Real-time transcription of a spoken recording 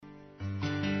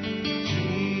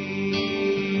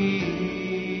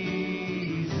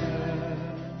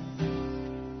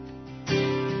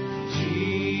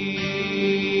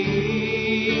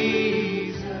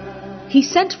He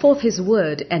sent forth his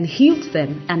word and healed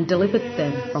them and delivered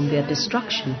them from their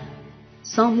destruction.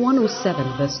 Psalm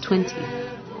 107 verse 20.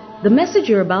 The message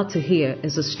you're about to hear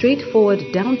is a straightforward,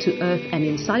 down-to-earth and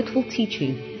insightful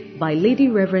teaching by Lady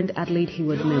Reverend Adelaide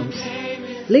Heward Mills.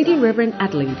 Lady Reverend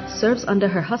Adelaide serves under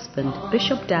her husband,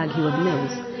 Bishop Dag Heward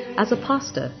Mills, as a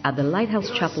pastor at the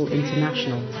Lighthouse Chapel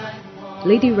International.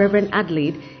 Lady Reverend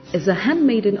Adelaide is a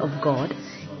handmaiden of God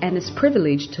and is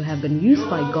privileged to have been used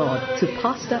by God to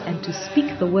pastor and to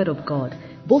speak the word of God,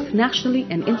 both nationally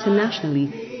and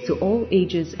internationally, to all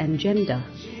ages and gender.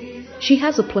 She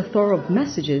has a plethora of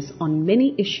messages on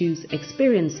many issues,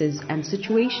 experiences, and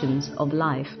situations of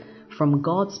life from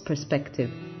God's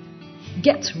perspective.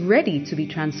 Get ready to be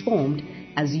transformed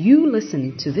as you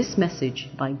listen to this message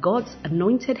by God's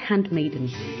anointed handmaiden,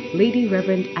 Lady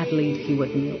Reverend Adelaide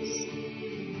Heward Mills.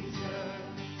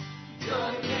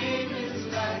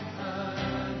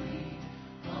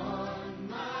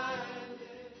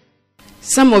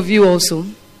 Some of you also,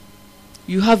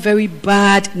 you have very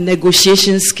bad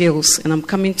negotiation skills, and I'm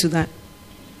coming to that.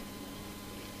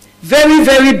 Very,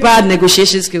 very bad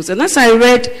negotiation skills. And as I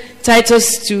read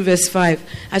Titus 2 verse 5,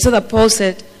 I saw that Paul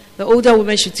said the older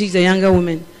women should teach the younger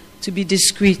women to be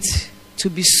discreet, to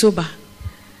be sober,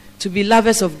 to be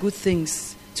lovers of good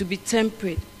things, to be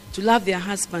temperate, to love their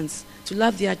husbands, to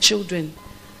love their children,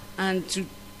 and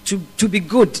to be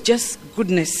good, just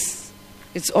goodness.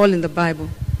 It's all in the Bible.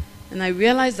 And I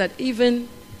realized that even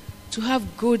to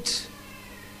have good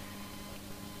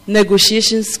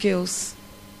negotiation skills,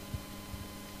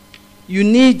 you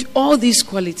need all these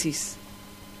qualities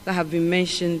that have been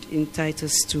mentioned in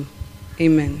Titus 2.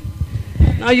 Amen.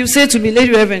 Now you say to me,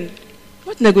 Lady Reverend,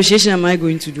 what negotiation am I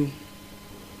going to do?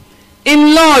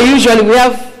 In law, usually we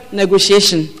have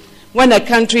negotiation. When a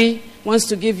country wants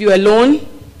to give you a loan, you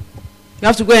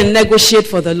have to go and negotiate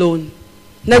for the loan.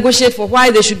 Negotiate for why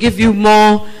they should give you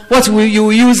more, what will you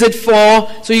use it for.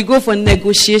 So you go for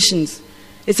negotiations.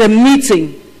 It's a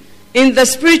meeting. In the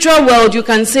spiritual world, you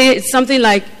can say it's something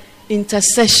like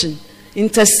intercession,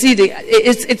 interceding.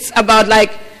 It's about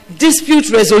like dispute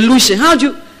resolution. How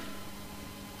do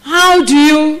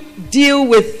you deal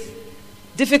with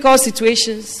difficult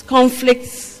situations,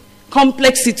 conflicts,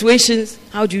 complex situations?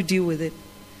 How do you deal with it?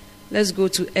 Let's go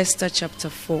to Esther chapter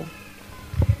 4.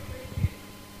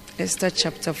 Esther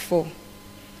chapter 4.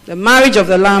 The marriage of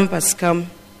the Lamb has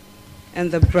come, and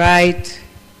the bride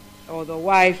or the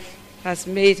wife has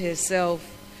made herself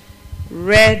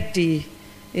ready.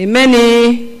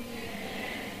 Amen.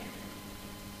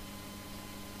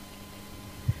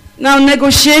 Now,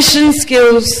 negotiation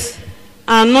skills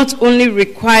are not only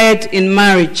required in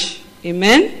marriage.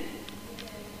 Amen.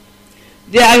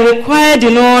 They are required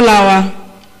in all our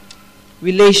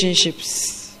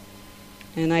relationships.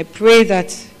 And I pray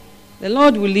that the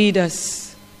Lord will lead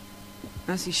us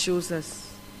as He shows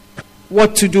us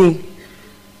what to do.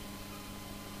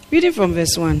 Reading from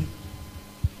verse 1.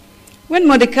 When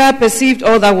Mordecai perceived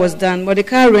all that was done,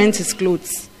 Mordecai rent his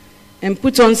clothes and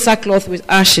put on sackcloth with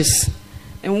ashes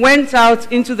and went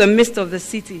out into the midst of the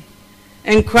city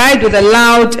and cried with a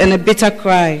loud and a bitter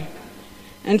cry,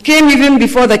 and came even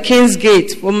before the king's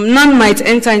gate, for none might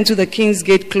enter into the king's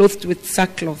gate clothed with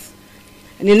sackcloth.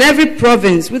 And in every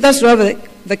province, whithersoever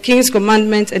the king's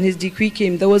commandment and his decree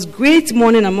came, there was great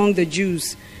mourning among the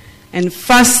Jews, and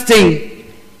fasting,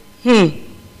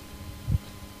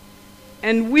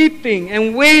 and weeping,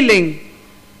 and wailing,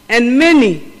 and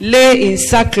many lay in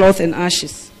sackcloth and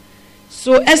ashes.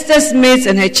 So Esther's maids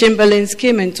and her chamberlains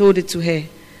came and told it to her.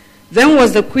 Then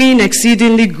was the queen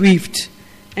exceedingly grieved,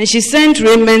 and she sent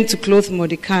raiment to clothe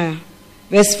Mordecai.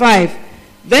 Verse 5.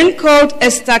 Then called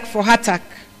Esther for Hatak,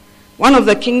 one of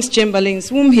the king's chamberlains,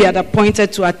 whom he had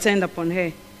appointed to attend upon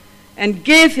her, and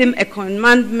gave him a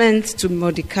commandment to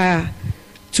Mordecai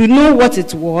to know what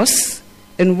it was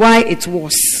and why it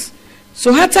was.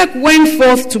 So Hatak went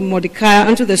forth to Mordecai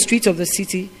unto the street of the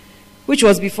city, which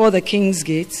was before the king's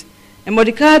gate. And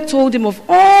Mordecai told him of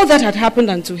all that had happened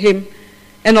unto him,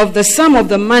 and of the sum of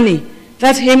the money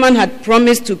that Haman had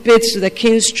promised to pay to the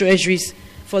king's treasuries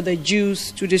for the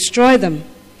Jews to destroy them.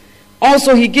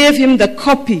 Also he gave him the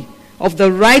copy of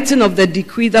the writing of the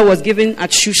decree that was given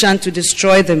at Shushan to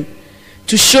destroy them,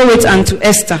 to show it unto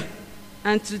Esther,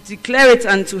 and to declare it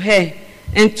unto her,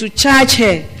 and to charge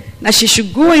her that she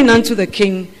should go in unto the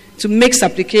king to make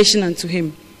supplication unto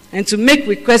him, and to make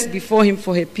request before him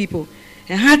for her people.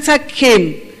 And Hatak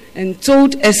came and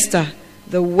told Esther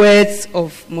the words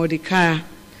of Mordecai.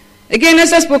 Again,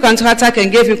 Esther spoke unto Hatak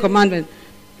and gave him commandment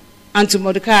unto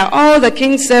Mordecai. All the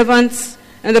king's servants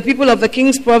and the people of the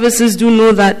king's provinces do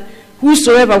know that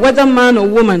whosoever, whether man or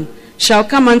woman, shall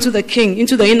come unto the king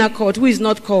into the inner court, who is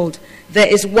not called, there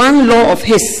is one law of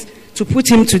his to put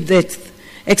him to death,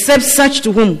 except such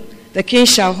to whom the king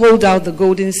shall hold out the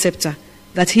golden scepter,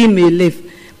 that he may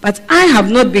live. But I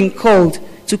have not been called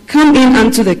to come in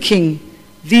unto the king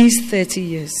these 30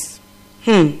 years.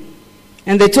 And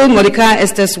they told Mordecai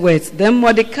Esther's words. Then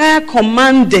Mordecai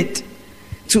commanded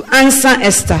to answer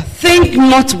Esther, think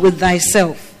not with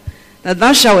thyself that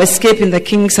thou shalt escape in the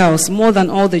king's house more than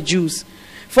all the Jews.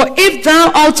 For if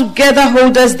thou altogether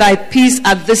holdest thy peace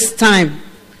at this time,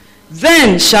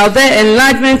 then shall their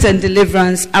enlargement and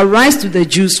deliverance arise to the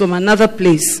Jews from another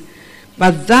place.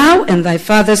 But thou and thy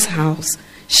father's house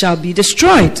shall be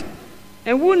destroyed.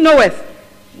 And who knoweth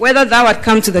whether thou art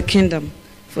come to the kingdom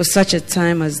for such a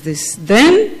time as this?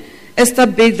 Then Esther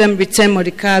bade them return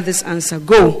Mordecai this answer.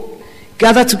 Go,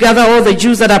 gather together all the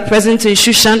Jews that are present in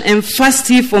Shushan, and fast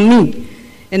ye for me,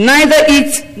 and neither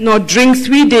eat nor drink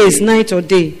 3 days, night or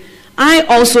day. I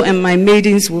also and my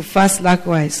maidens will fast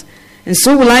likewise. And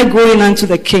so will I go in unto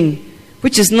the king,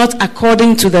 which is not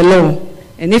according to the law.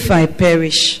 And if I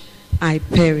perish, I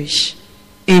perish.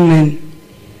 Amen.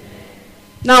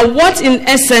 Now, what in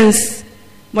essence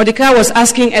Mordecai was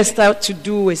asking Esther to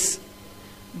do is,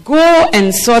 go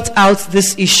and sort out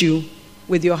this issue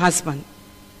with your husband.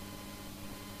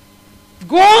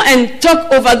 Go and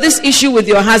talk over this issue with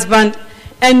your husband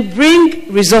and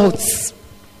bring results.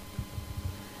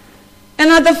 And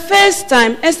at the first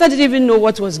time, Esther didn't even know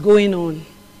what was going on.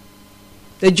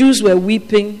 The Jews were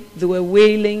weeping, they were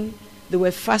wailing, they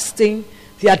were fasting,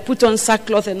 they had put on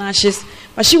sackcloth and ashes,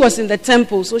 but she was in the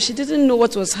temple, so she didn't know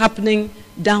what was happening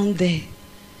down there.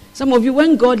 Some of you,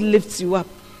 when God lifts you up,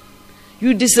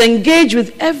 you disengage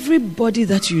with everybody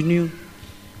that you knew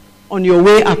on your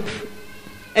way up,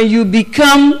 and you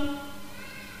become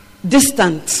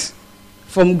distant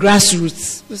from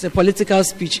grassroots. This is a political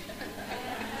speech.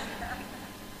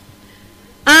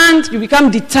 And you become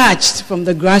detached from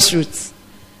the grassroots.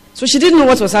 So she didn't know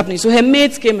what was happening. So her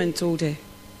maids came and told her.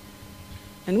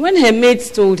 And when her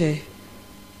maids told her,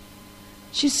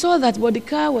 she saw that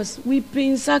Mordecai was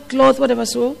weeping, sackcloth, whatever.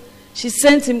 So she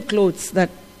sent him clothes that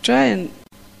try and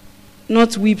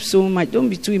not weep so much. Don't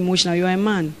be too emotional. You are a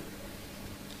man.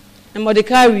 And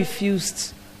Mordecai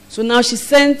refused. So now she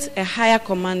sent a higher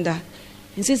commander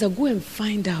and says, go and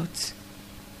find out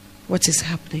what is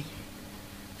happening.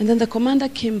 And then the commander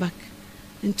came back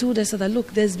and told us that,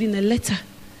 look, there's been a letter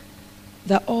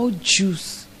that all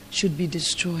Jews should be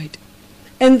destroyed.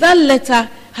 And that letter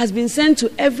has been sent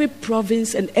to every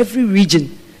province and every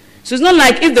region. So it's not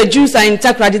like if the Jews are in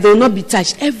Takoradi, they will not be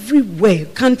touched. Everywhere,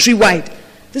 countrywide,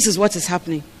 this is what is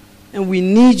happening. And we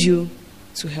need you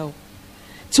to help.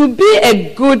 To be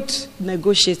a good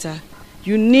negotiator,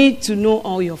 you need to know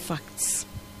all your facts.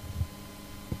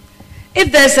 If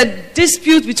there's a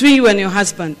dispute between you and your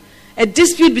husband, a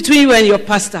dispute between you and your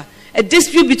pastor, a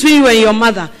dispute between you and your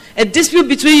mother, a dispute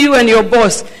between you and your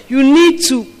boss, you need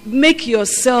to make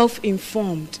yourself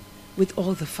informed with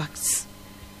all the facts.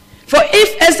 For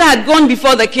if Esther had gone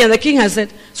before the king and the king had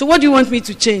said, so what do you want me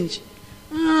to change?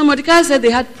 Mordecai said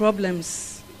they had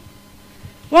problems.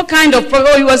 What kind of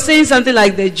problem? Oh, he was saying something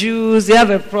like the Jews, they have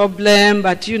a problem,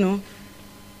 but you know.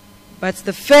 But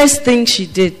the first thing she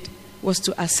did was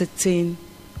to ascertain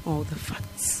all the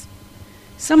facts.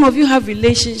 Some of you have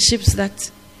relationships that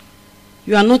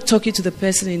you are not talking to the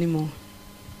person anymore.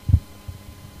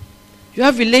 You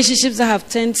have relationships that have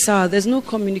turned sour. There's no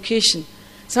communication.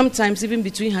 Sometimes even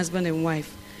between husband and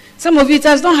wife. Some of you, it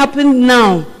has not happened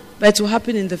now, but it will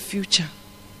happen in the future.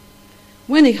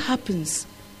 When it happens,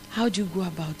 how do you go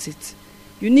about it?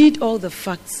 You need all the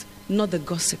facts, not the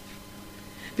gossip.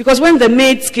 Because when the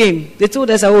maids came, they told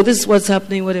us, oh, this is what's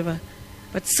happening, whatever.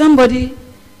 But somebody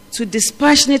to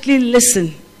dispassionately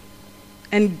listen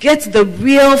and get the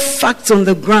real facts on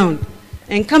the ground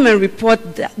and come and report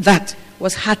that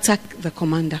was Hatak, the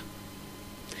commander.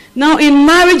 Now, in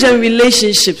marriage and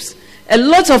relationships, a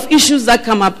lot of issues that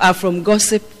come up are from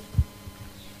gossip.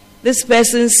 This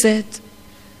person said,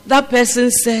 that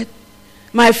person said,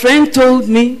 my friend told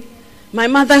me, my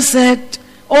mother said,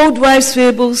 old wives'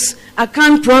 fables,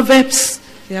 Akan proverbs,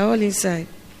 they are all inside.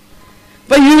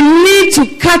 But you need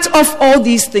to cut off all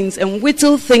these things and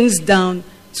whittle things down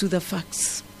to the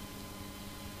facts.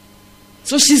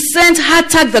 So she sent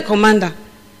Hatak, the commander,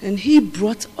 and he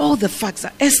brought all the facts.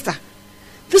 Esther,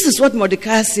 this is what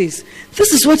Mordecai says.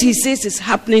 This is what he says is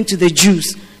happening to the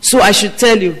Jews. So I should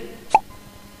tell you.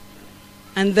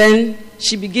 And then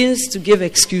she begins to give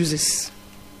excuses.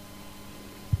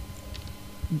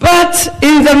 But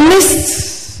in the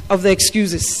midst of the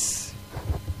excuses,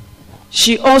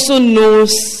 she also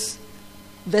knows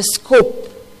the scope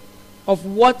of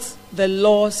what the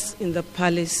laws in the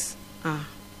palace are.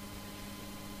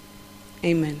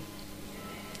 Amen.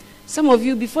 Some of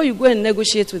you, before you go and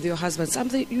negotiate with your husband,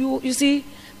 something you see,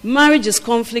 marriage is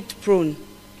conflict prone.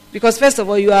 Because first of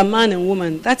all, you are a man and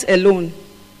woman. That alone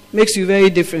makes you very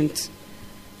different.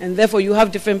 And therefore, you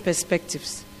have different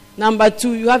perspectives. Number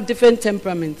two, you have different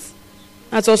temperaments.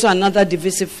 That's also another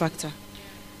divisive factor.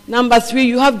 Number three,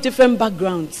 you have different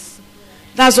backgrounds.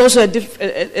 That's also a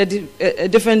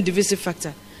different divisive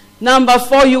factor. Number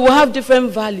four, you will have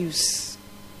different values.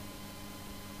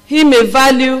 He may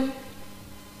value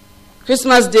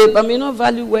Christmas Day, but may not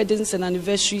value weddings and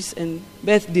anniversaries and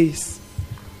birthdays.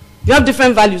 You have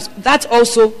different values. That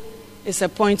also is a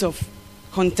point of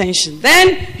contention.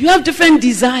 Then you have different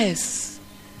desires,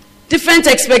 different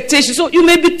expectations. So you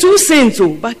may be two saints,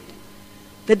 but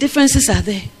the differences are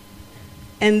there.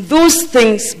 And those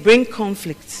things bring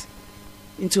conflict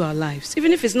into our lives.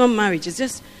 Even if it's not marriage, it's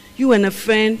just you and a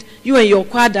friend, you and your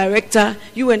choir director,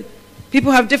 you and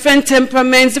people have different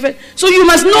temperaments. So you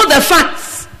must know the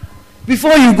facts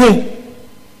before you go.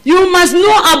 You must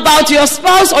know about your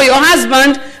spouse or your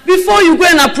husband before you go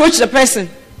and approach the person.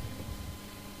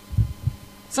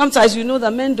 Sometimes you know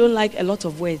that men don't like a lot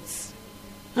of words.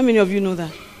 How many of you know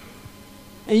that?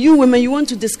 And you women, you want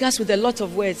to discuss with a lot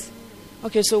of words.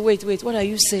 Okay, so wait, what are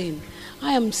you saying?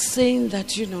 I am saying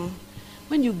that,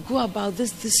 when you go about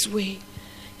this way,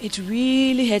 it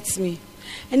really hurts me.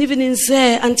 And even in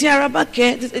say, Auntie Araba,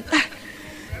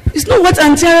 it's not what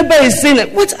Auntie Araba is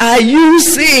saying. What are you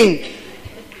saying?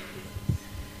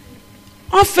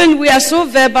 Often we are so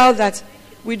verbal that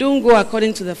we don't go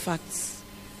according to the facts.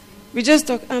 We just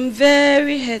talk, I'm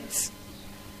very hurt.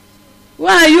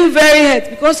 Why are you very hurt?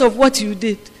 Because of what you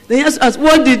did. Then he asks,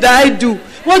 what did I do?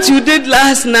 What you did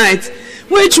last night?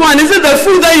 Which one? Is it the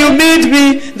food that you made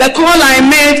me? The call I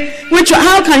made? Which one?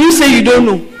 How can you say you don't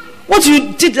know? What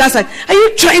you did last night? Are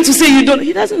you trying to say you don't know?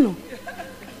 He doesn't know.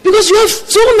 Because you have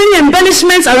so many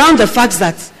embellishments around the facts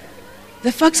that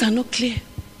the facts are not clear.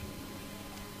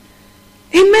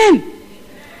 Amen.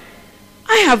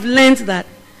 I have learned that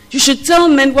you should tell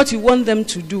men what you want them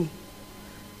to do,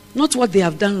 not what they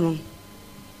have done wrong.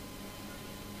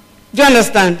 Do you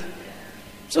understand?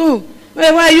 So,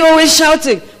 why are you always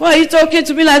shouting? Why are you talking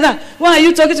to me like that? Why are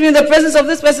you talking to me in the presence of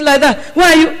this person like that?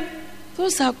 Why are you?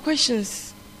 Those are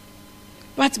questions.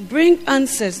 But bring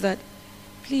answers that,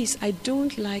 please, I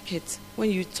don't like it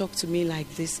when you talk to me like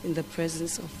this in the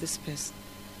presence of this person.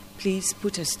 Please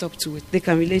put a stop to it. They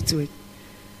can relate to it.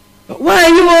 But why are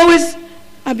you always?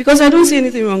 Because I don't see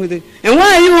anything wrong with it. And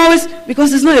why are you always?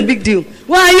 Because it's not a big deal.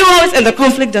 Why are you always? And the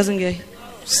conflict doesn't get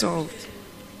solved.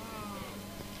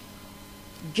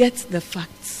 Get the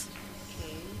facts.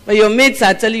 But your mates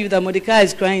are telling you that Mordecai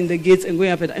is crying in the gates and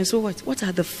going up and down. And so what? What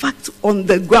are the facts on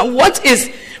the ground? What is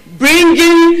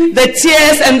bringing the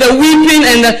tears and the weeping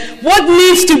and what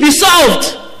needs to be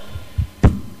solved?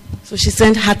 So she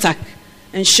sent Hatak.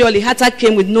 And surely Hatak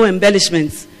came with no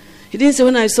embellishments. He didn't say,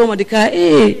 when I saw Mordecai,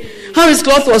 hey, how his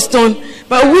cloth was torn.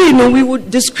 But we were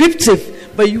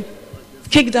descriptive. But you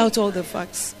kicked out all the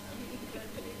facts.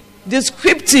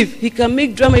 Descriptive. He can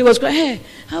make drama. He was crying, hey,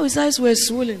 how his eyes were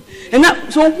swollen. And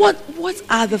so what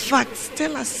are the facts?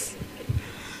 Tell us.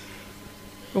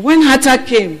 But when Hatak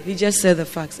came, he just said the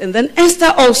facts. And then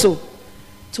Esther also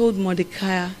told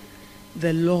Mordecai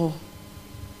the law.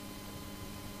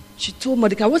 She told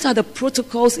Mordecai, what are the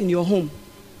protocols in your home?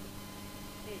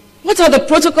 What are the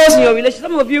protocols in your relationship?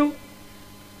 Some of you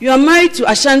are married to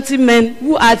Ashanti men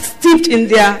who are steeped in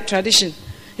their tradition.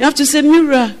 You have to say,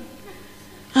 Mira,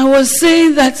 I was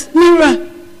saying that, Mira,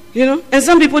 and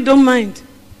some people don't mind.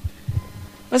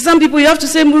 But some people, you have to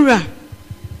say, Mira.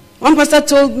 One pastor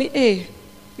told me, hey,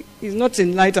 he's not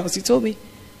in Lighthouse, he told me,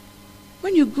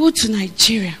 when you go to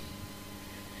Nigeria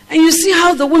and you see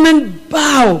how the women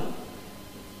bow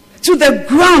to the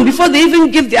ground before they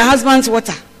even give their husbands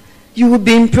water, you will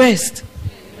be impressed.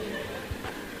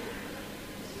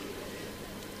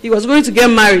 He was going to get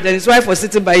married and his wife was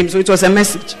sitting by him, so it was a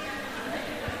message.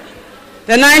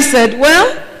 Then I said,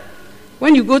 well,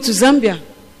 when you go to Zambia,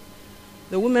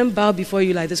 the women bow before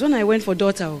you like this. When I went for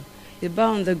daughter, they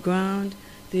bow on the ground,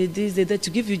 they to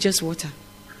give you just water.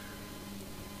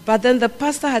 But then the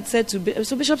pastor had said to Bishop,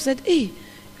 so Bishop said, hey,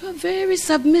 you are very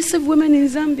submissive women in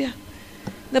Zambia.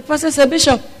 The pastor said,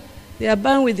 Bishop, they are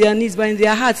bowing with their knees, but in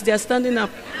their hearts, they are standing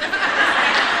up.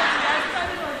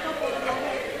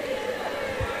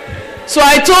 So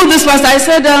I told this pastor, I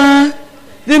said,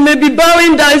 they may be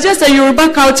bowing down. It's just a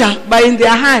Yoruba culture, but in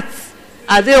their hearts,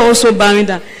 are they also bowing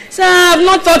down? So I have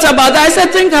not thought about that. I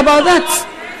said, think about that.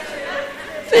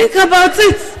 Think about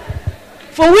it.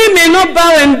 For we may not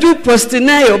bow and do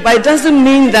prostineo, but it doesn't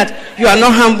mean that you are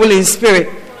not humble in spirit.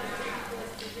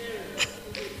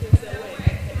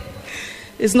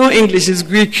 It's not English, it's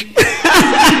Greek.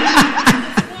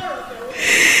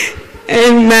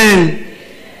 Amen.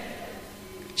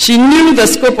 She knew the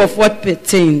scope of what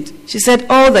pertained. She said,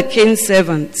 all the king's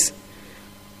servants,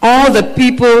 all the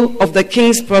people of the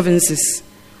king's provinces,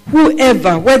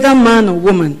 whoever, whether man or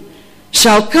woman,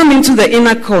 shall come into the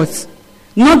inner court,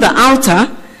 not the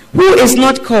outer, who is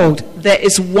not called, there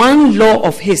is one law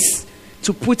of his,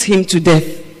 to put him to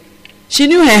death. She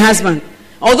knew her husband.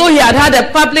 Although he had had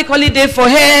a public holiday for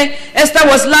her, Esther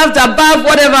was loved above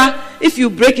whatever. If you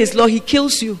break his law, he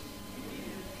kills you.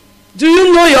 Do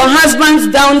you know your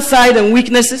husband's downside and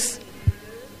weaknesses?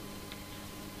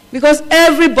 Because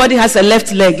everybody has a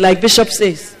left leg, like Bishop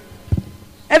says.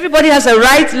 Everybody has a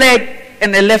right leg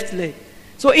and a left leg.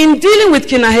 So in dealing with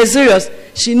King Ahasuerus,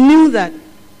 she knew that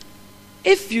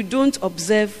if you don't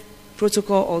observe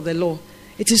protocol or the law,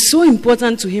 it is so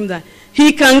important to him that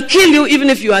he can kill you even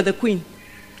if you are the queen.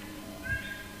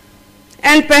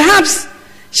 And perhaps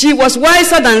she was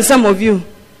wiser than some of you.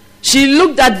 She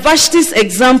looked at Vashti's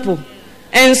example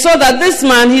and saw that this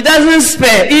man, he doesn't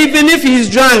spare, even if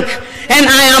he's drunk. And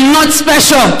I am not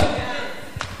special.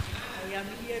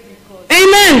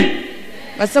 Amen.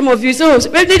 But some of you say,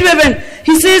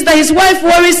 he says that his wife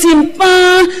worries him,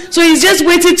 so he's just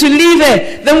waiting to leave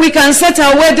her. Then we can set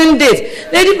our wedding date.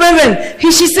 Lady Reverend,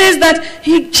 she says that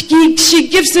she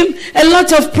gives him a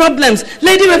lot of problems.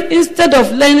 Lady Reverend, instead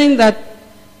of learning that,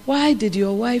 why did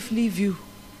your wife leave you?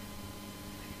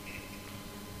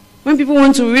 When people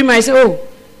want to read, I say, oh,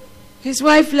 his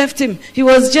wife left him. He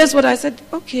was just what I said.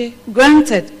 Okay,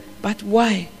 granted. But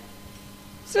why?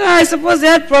 So I suppose they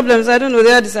had problems. I don't know.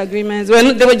 They had disagreements. They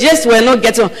were not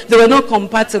getting on. They were not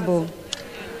compatible.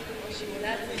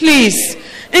 Please.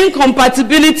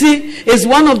 Incompatibility is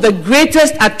one of the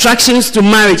greatest attractions to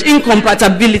marriage.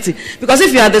 Incompatibility. Because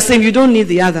if you are the same, you don't need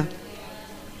the other.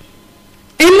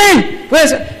 Amen.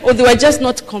 Or they were just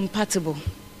not compatible.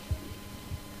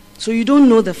 So you don't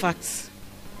know the facts.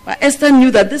 But Esther knew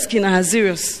that this King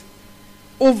Ahasuerus,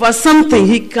 over something,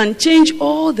 he can change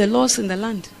all the laws in the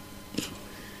land.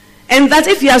 And that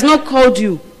if he has not called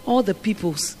you, all the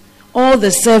peoples, all the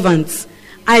servants,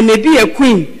 I may be a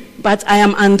queen, but I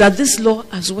am under this law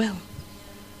as well.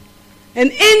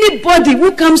 And anybody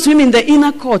who comes to him in the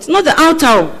inner court, not the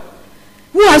outer,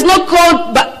 who has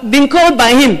not been called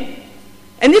by him,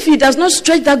 and if he does not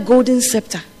stretch that golden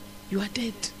scepter, you are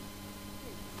dead.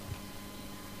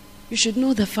 You should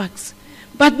know the facts.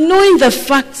 But knowing the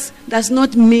facts does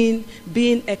not mean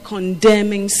being a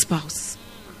condemning spouse.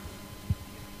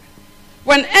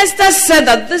 When Esther said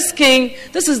that this king,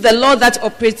 this is the law that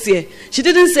operates here, she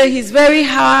didn't say he's very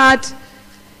hard,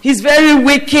 he's very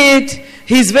wicked,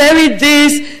 he's very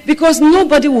this, because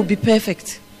nobody will be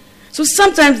perfect. So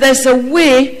sometimes there's a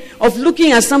way of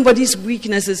looking at somebody's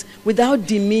weaknesses without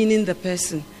demeaning the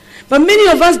person. But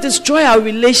many of us destroy our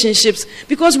relationships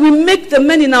because we make the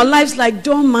men in our lives like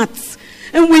doormats.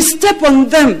 And we step on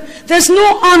them. There's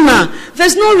no honor.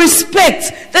 There's no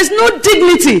respect. There's no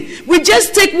dignity. We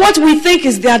just take what we think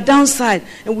is their downside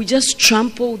and we just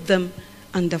trample them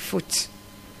underfoot.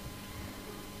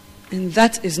 And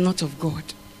that is not of God.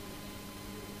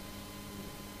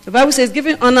 The Bible says,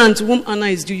 giving honor unto whom honor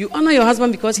is due. You honor your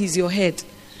husband because he's your head,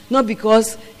 not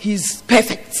because he's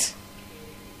perfect,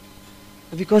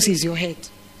 but because he's your head.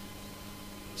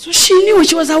 So she knew,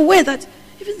 she was aware that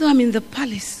even though I'm in the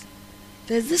palace,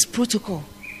 there's this protocol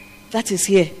that is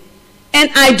here.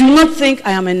 And I do not think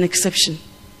I am an exception.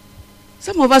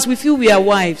 Some of us, we feel we are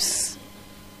wives.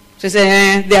 So they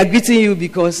say, they are greeting you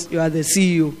because you are the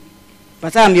CEO.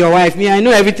 But I'm your wife. Me, I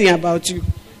know everything about you.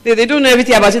 They don't know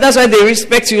everything about you. That's why they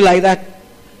respect you like that.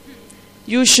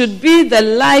 You should be the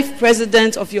life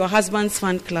president of your husband's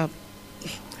fan club.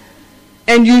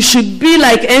 And you should be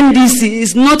like NDC.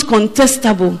 It's not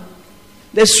contestable.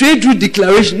 The straight through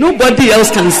declaration. Nobody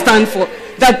else can stand for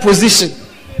that position.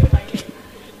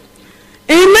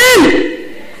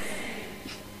 Amen.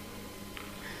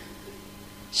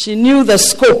 She knew the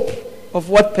scope of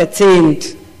what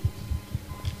pertained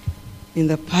in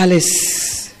the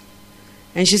palace.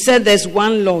 And she said there's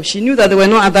one law. She knew that there were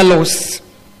no other laws.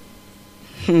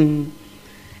 And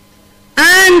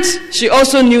she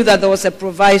also knew that there was a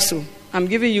proviso. I'm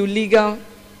giving you legal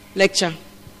lecture.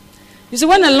 You see,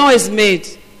 when a law is made,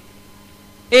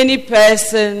 any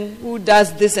person who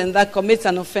does this and that commits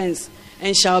an offense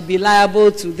and shall be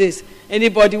liable to this.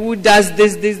 Anybody who does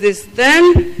this,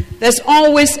 then there's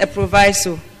always a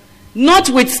proviso.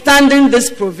 Notwithstanding this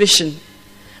provision,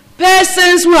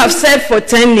 persons who have served for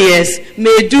 10 years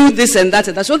may do this and that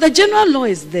and that. So the general law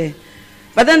is there.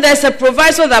 But then there's a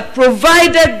proviso that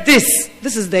provided this.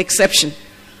 This is the exception.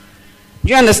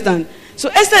 Do you understand? So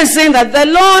Esther is saying that the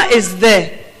law is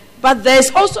there, but there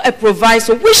is also a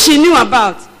proviso which she knew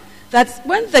about, that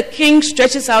when the king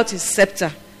stretches out his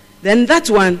scepter, then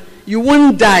that one, you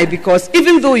won't die, because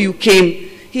even though you came,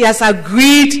 he has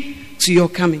agreed to your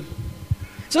coming.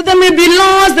 So there may be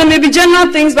laws, there may be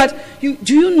general things, but do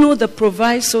you know the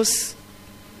provisos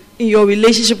in your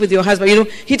relationship with your husband? You know,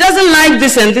 he doesn't like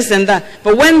this and this and that,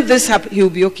 but when this happens,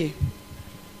 he'll be okay.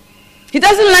 He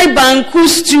doesn't like banku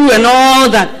stew and all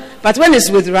that, but when it's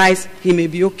with rice, he may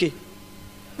be okay.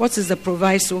 What is the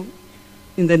proviso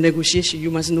in the negotiation?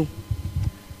 You must know.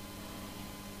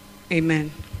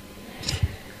 Amen.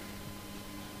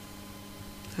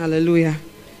 Hallelujah.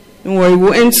 Don't worry,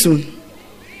 we'll end soon.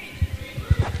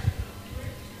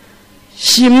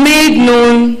 She made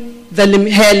known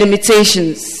her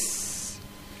limitations.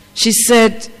 She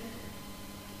said,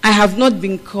 I have not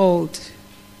been called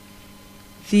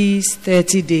these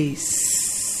 30 days.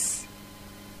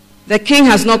 The king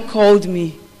has not called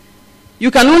me.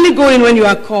 You can only go in when you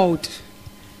are called.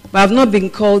 But I have not been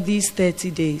called these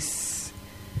 30 days.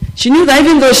 She knew that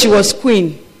even though she was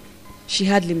queen, she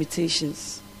had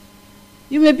limitations.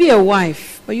 You may be a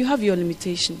wife, but you have your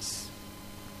limitations.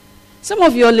 Some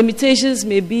of your limitations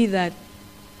may be that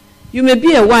you may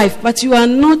be a wife, but you are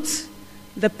not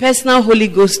the personal Holy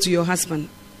Ghost to your husband.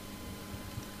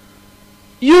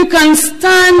 You can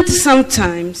stand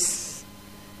sometimes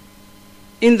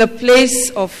in the place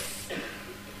of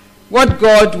what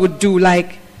God would do,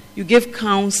 like you give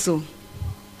counsel,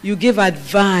 you give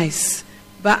advice,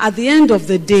 but at the end of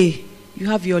the day, you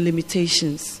have your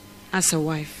limitations as a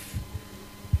wife.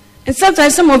 And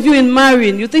sometimes some of you in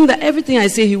marrying, you think that everything I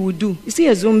say he will do. Is he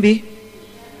a zombie?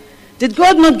 Did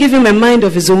God not give him a mind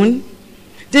of his own?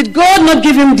 Did God not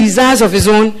give him desires of his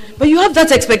own? But you have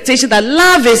that expectation that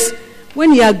love is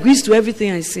when he agrees to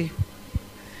everything I say.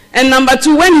 And number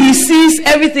two, when he sees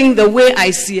everything the way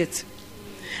I see it.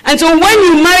 And so when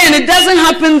you marry and it doesn't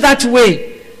happen that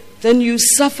way, then you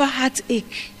suffer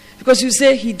heartache. Because you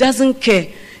say he doesn't care.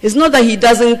 It's not that he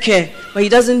doesn't care, but he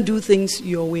doesn't do things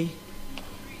your way.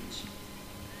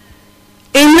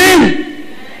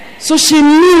 Amen. So she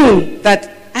knew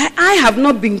that I have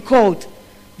not been called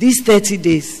these 30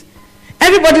 days.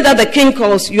 Everybody that the king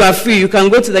calls, you are free. You can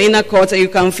go to the inner court and you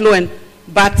can flow in.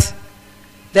 But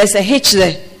there's a hitch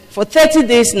there. For 30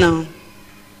 days now,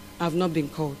 I have not been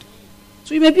called.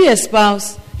 So you may be a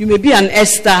spouse, you may be an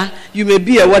Esther, you may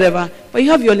be a whatever, but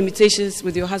you have your limitations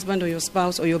with your husband or your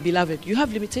spouse or your beloved. You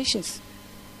have limitations.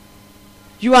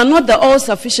 You are not the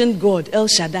all-sufficient God, El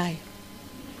Shaddai.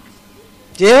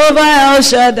 Jehovah El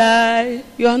Shaddai.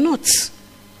 You are not.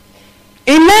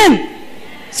 Amen.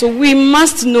 So we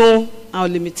must know our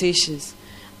limitations.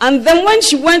 And then when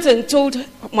she went and told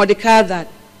Mordecai that,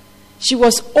 she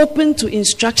was open to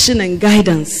instruction and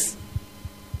guidance.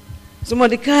 So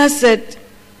Mordecai said,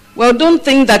 well, don't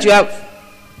think that you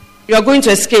are going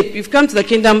to escape. You've come to the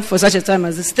kingdom for such a time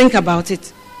as this. Think about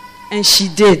it. And she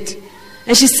did.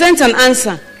 And she sent an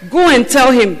answer. Go and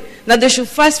tell him that they should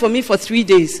fast for me for 3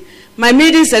 days. My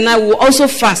maidens and I will also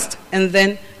fast, and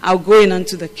then I'll go in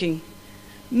unto the king.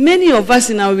 Many of us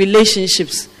in our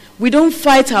relationships, we don't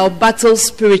fight our battles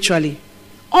spiritually.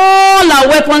 All our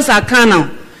weapons are carnal.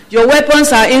 Your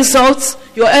weapons are insults.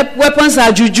 Your weapons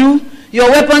are juju. Your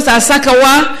weapons are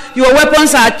sakawa. Your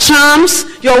weapons are charms.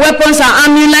 Your weapons are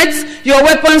amulets. Your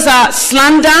weapons are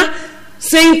slander.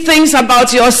 Saying things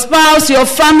about your spouse, your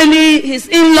family, his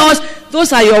in-laws.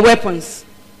 Those are your weapons.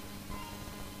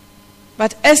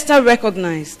 But Esther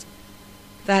recognized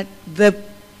that the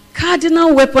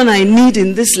cardinal weapon I need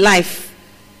in this life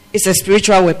is a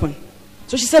spiritual weapon.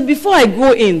 So she said, before I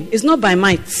go in, it's not by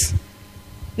might.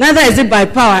 Neither is it by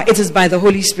power, it is by the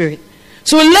Holy Spirit.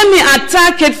 So let me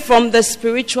attack it from the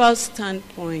spiritual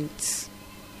standpoint.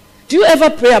 Do you ever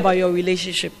pray about your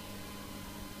relationship?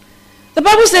 The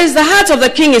Bible says the heart of the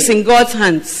king is in God's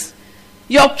hands.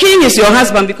 Your king is your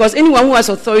husband, because anyone who has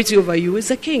authority over you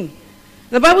is a king.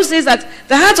 The Bible says that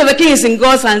the heart of the king is in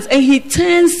God's hands, and he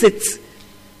turns it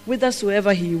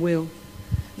whithersoever he will.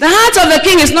 The heart of the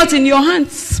king is not in your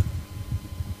hands.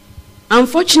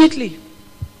 Unfortunately.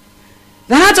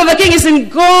 The heart of the king is in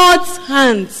God's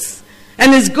hands,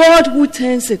 and it's God who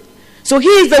turns it. So he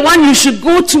is the one you should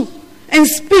go to and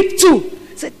speak to.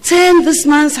 Say, turn this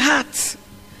man's heart.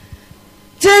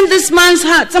 Turn this man's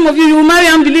heart. Some of you will marry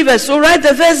unbelievers, so write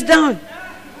the verse down.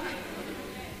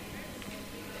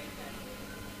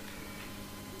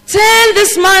 Turn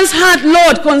this man's heart,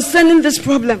 Lord, concerning this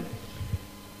problem.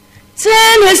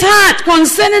 Turn his heart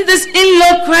concerning this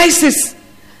in-law crisis.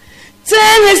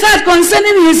 Turn his heart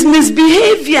concerning his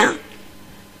misbehavior.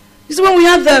 You see, when we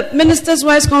had the Ministers'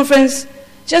 Wives Conference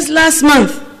just last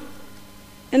month,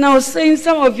 And I was saying,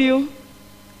 some of you,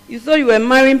 you thought you were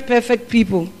marrying perfect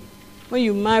people when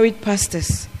you married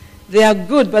pastors. They are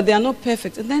good, but they are not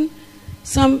perfect. And then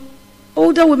some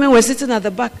older women were sitting at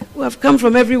the back who have come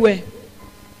from everywhere.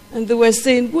 And they were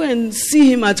saying, go and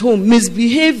see him at home.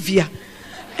 Misbehavior.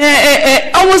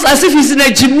 Almost as if he's in a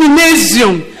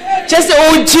gymnasium. Just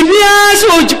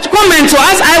comment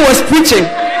as I was preaching.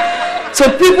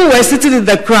 So people were sitting in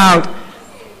the crowd.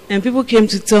 And people came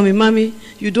to tell me, Mommy,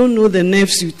 you don't know the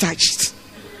nerves you touched.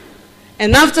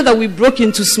 And after that, we broke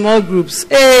into small groups.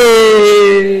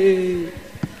 Hey!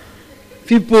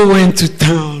 People went to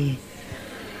town.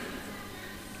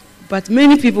 But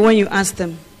many people, when you ask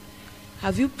them,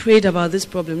 have you prayed about this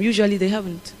problem? Usually they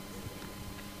haven't.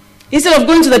 Instead of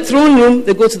going to the throne room,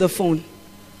 they go to the phone.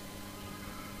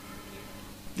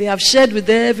 They have shared with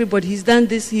everybody, he's done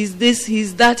this, he's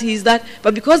that.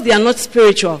 But because they are not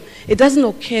spiritual, it doesn't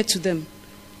occur to them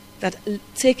that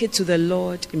take it to the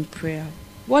Lord in prayer.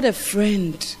 What a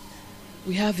friend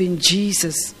we have in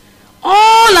Jesus.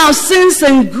 All our sins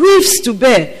and griefs to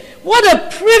bear. What a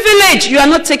privilege. You are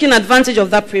not taking advantage of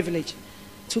that privilege.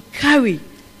 To carry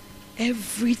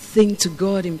everything to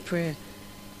God in prayer.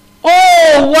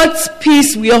 Oh, what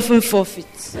peace we often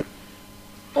forfeit.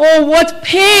 Oh, what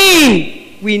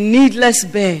pain we needless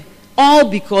bear. All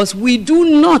because we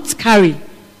do not carry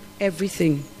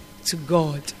everything to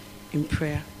God in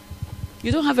prayer.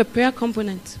 You don't have a prayer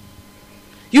component.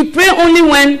 You pray only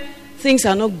when things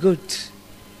are not good.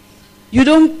 You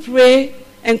don't pray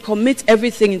and commit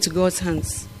everything into God's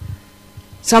hands.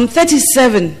 Psalm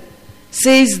 37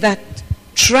 says that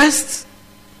trust,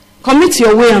 commit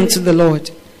your way unto the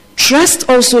Lord. Trust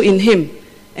also in him,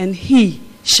 and he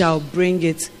shall bring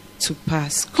it to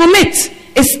pass. Commit.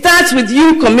 It starts with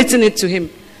you committing it to him.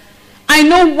 I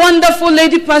know wonderful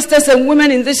lady pastors and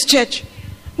women in this church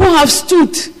who have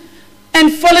stood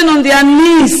and fallen on their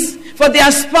knees for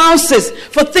their spouses,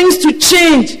 for things to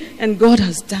change, and God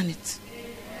has done it.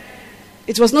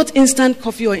 It was not instant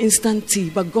coffee or instant tea,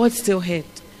 but God still heard.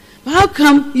 But how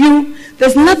come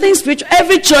there's nothing spiritual?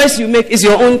 Every choice you make is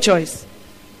your own choice.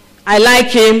 I like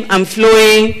him, I'm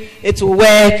flowing, it will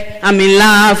work, I'm in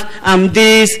love, I'm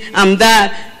this, I'm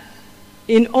that.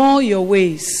 In all your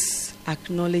ways,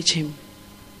 acknowledge him,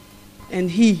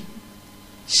 and he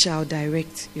shall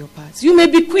direct your paths. You may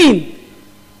be queen,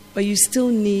 but you still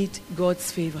need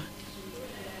God's favor.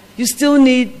 You still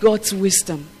need God's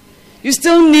wisdom. You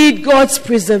still need God's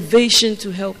preservation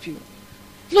to help you.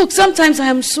 Look, sometimes I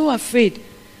am so afraid.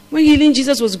 When Healing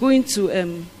Jesus was going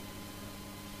to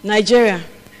Nigeria,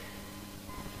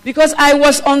 because I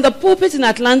was on the pulpit in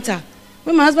Atlanta,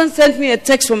 when my husband sent me a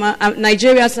text from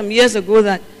Nigeria some years ago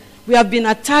that we have been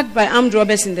attacked by armed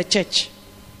robbers in the church.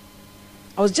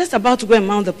 I was just about to go and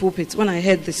mount the pulpit when I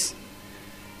heard this.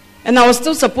 And I was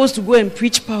still supposed to go and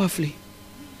preach powerfully.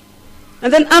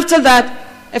 And then after that,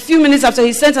 a few minutes after,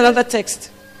 he sent another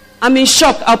text. I'm in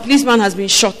shock. Our policeman has been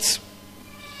shot.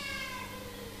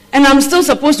 And I'm still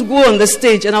supposed to go on the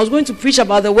stage, and I was going to preach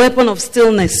about the weapon of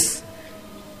stillness.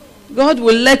 God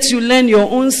will let you learn your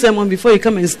own sermon before you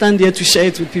come and stand here to share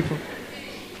it with people.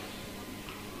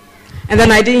 And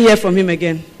then I didn't hear from him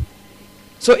again.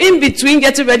 So in between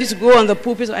getting ready to go on the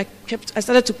pulpit, I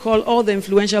started to call all the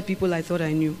influential people I thought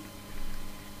I knew.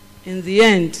 In the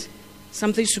end,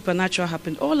 something supernatural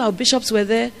happened. All our bishops were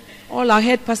there. All our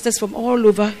head pastors from all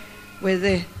over were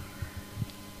there.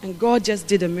 And God just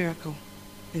did a miracle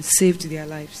and saved their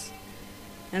lives.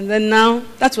 And then now,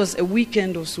 that was a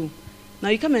weekend or so. Now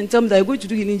you come and tell me that you're going to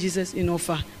do Healing Jesus in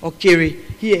Ofa or Kere,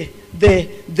 here, there.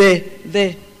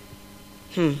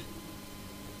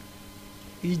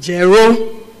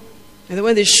 Ijero. And then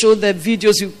when they show the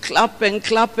videos, you clap and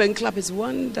clap and clap. It's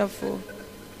wonderful.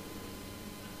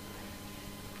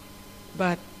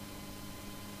 But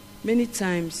many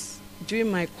times during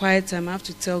my quiet time, I have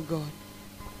to tell God,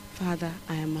 Father,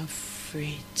 I am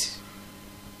afraid.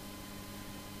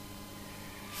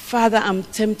 Father, I'm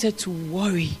tempted to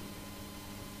worry.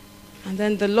 And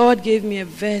then the Lord gave me a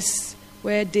verse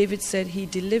where David said, he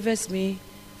delivers me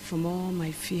from all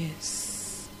my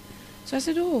fears. So I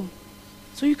said, oh,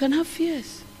 so you can have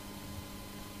fears.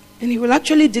 And he will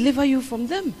actually deliver you from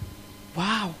them.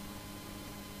 Wow.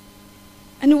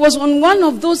 And it was on one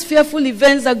of those fearful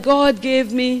events that God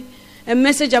gave me a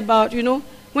message about,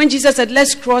 when Jesus said,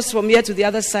 let's cross from here to the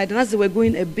other side. And as they were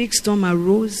going, a big storm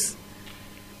arose.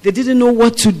 They didn't know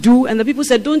what to do. And the people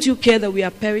said, don't you care that we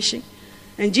are perishing?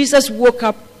 And Jesus woke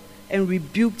up and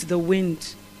rebuked the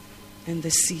wind and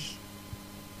the sea.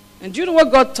 And do you know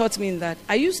what God taught me in that?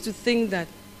 I used to think that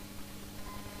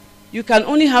you can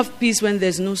only have peace when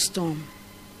there's no storm.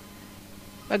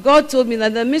 But God told me that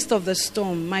in the midst of the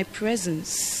storm, my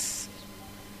presence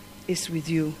is with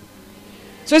you.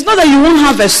 So it's not that you won't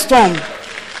have a storm.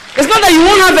 It's not that you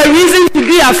won't have a reason to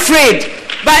be afraid.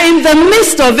 But in the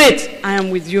midst of it, I am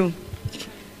with you.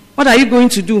 What are you going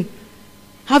to do?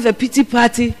 Have a pity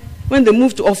party when they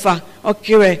move to Offa?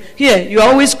 Okay, here, you're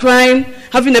always crying,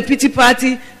 having a pity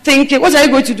party, thinking, what are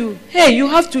you going to do? Hey, you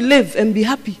have to live and be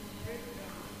happy.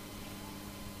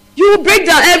 You will break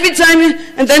down every time,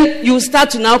 and then you will start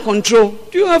to now control.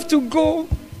 Do you have to go?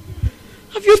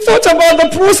 Have you thought about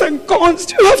the pros and cons?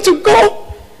 Do you have to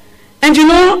go? And you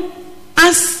know,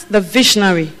 as the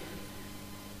visionary,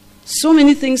 so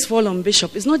many things fall on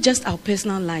Bishop. It's not just our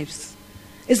personal lives.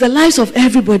 It's the lives of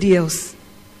everybody else.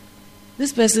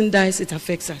 This person dies, it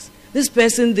affects us. This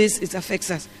person this, it affects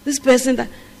us. This person that.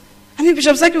 I mean,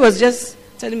 Bishop Saki was just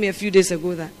telling me a few days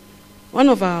ago that one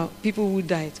of our people who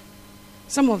died,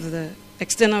 some of the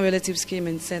external relatives came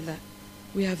and said that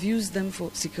we have used them for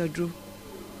Sikadru.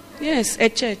 Yes,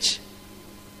 at church.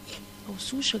 I was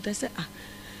so shocked. I said,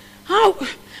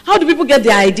 how do people get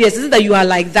their ideas? Is it that you are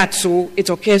like that, so it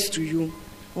occurs to you?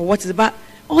 Or what is it about?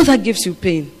 All that gives you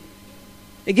pain.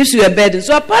 It gives you a burden.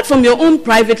 So apart from your own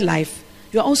private life,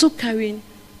 you are also carrying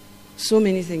so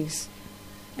many things.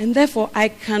 And therefore, I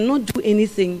cannot do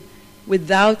anything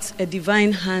without a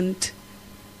divine hand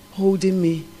holding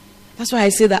me. That's why I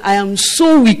say that I am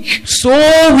so weak,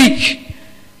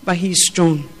 but he is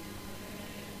strong.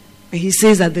 And he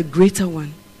says that the greater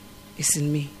one is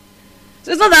in me.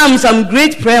 So it's not that I'm some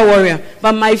great prayer warrior,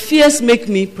 but my fears make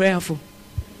me prayerful.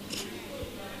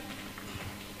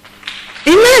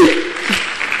 Amen.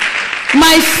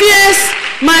 My fears,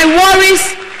 my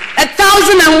worries,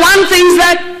 1,001 things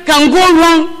that can go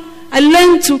wrong, I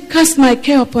learn to cast my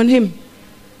care upon him.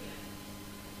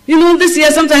 You know, this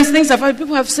year sometimes things have happened.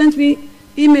 People have sent me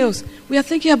emails. We are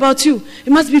thinking about you.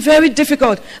 It must be very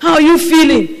difficult. How are you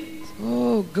feeling?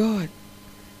 Oh God,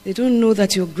 they don't know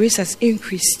that your grace has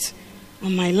increased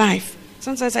on my life.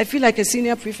 Sometimes I feel like a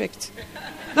senior prefect.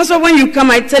 That's why when you come,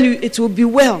 I tell you it will be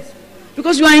well.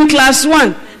 Because you are in class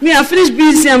 1. Me, I finished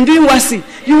BC, I'm doing WASI.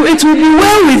 It will be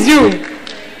well with you.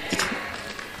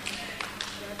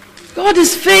 God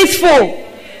is faithful.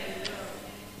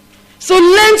 So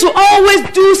learn to always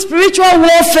do spiritual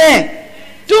warfare.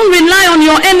 Don't rely on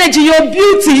your energy, your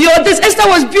beauty, your this. Esther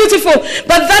was beautiful,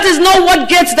 but that is not what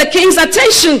gets the king's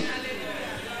attention.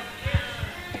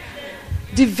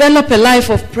 Develop a life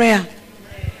of prayer.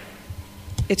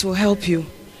 It will help you.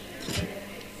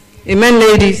 Amen,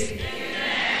 ladies.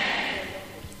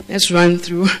 Let's run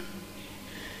through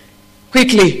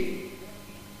quickly.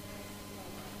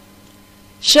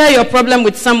 Share your problem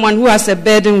with someone who has a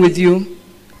burden with you,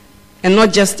 and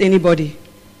not just anybody.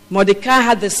 Mordecai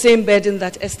had the same burden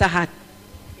that Esther had.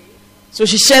 So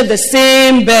she shared the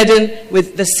same burden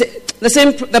with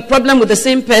the problem with the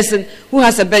same person who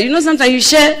has a burden. You know, sometimes you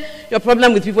share your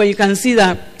problem with people and you can see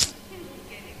that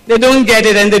they don't get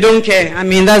it and they don't care. I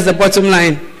mean, that's the bottom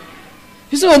line.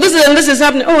 You say, oh, this is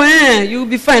happening. Oh, you'll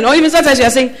be fine. Or even sometimes you are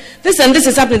saying, this and this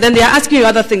is happening. Then they are asking you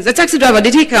other things. The taxi driver,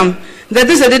 did he come? Did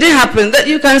it happen? That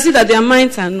you can see that their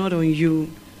minds are not on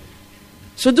you.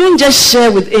 So don't just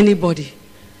share with anybody.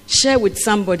 Share with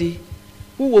somebody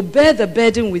who will bear the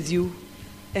burden with you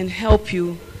and help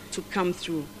you to come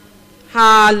through.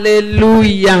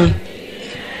 Hallelujah. Amen.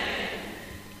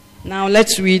 Now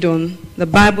let's read on. The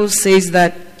Bible says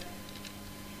that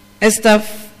Esther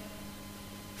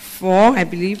 4, I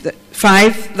believe,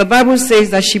 5, the Bible says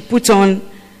that she put on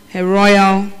her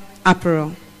royal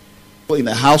apparel. In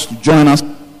the house to join us.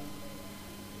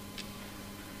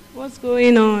 What's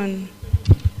going on?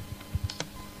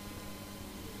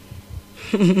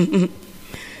 Chapter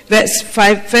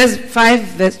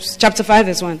 5,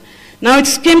 verse 1. Now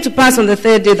it came to pass on the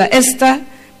third day that Esther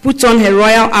put on her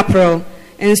royal apparel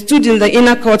and stood in the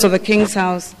inner court of the king's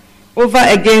house, over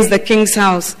against the king's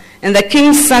house. And the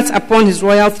king sat upon his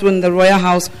royal throne in the royal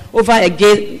house, over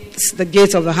against the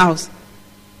gate of the house.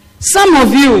 Some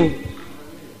of you,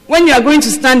 when you are going to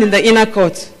stand in the inner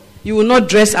court, you will not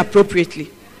dress appropriately.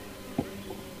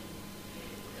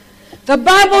 The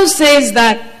Bible says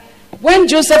that when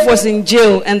Joseph was in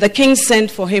jail and the king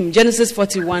sent for him, Genesis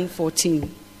 41:14,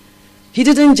 he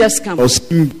didn't just come.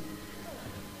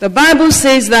 The Bible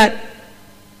says that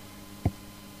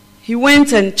he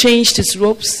went and changed his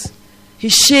robes, he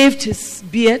shaved his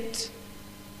beard,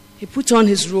 he put on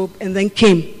his robe, and then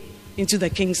came into the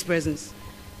king's presence.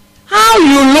 How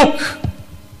you look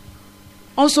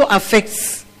also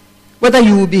affects whether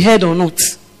you will be heard or not.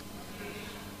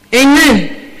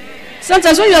 Amen.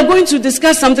 Sometimes when you are going to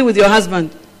discuss something with your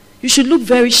husband, you should look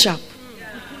very sharp.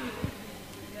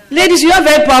 Ladies, you have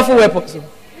very powerful weapons.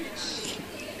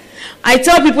 I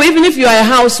tell people, even if you are a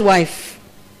housewife,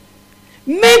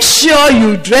 make sure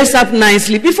you dress up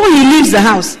nicely before he leaves the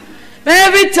house. But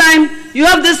every time you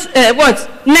have this,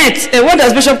 what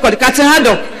does Bishop call it? Curtain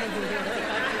haddock.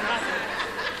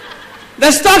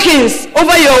 The stockings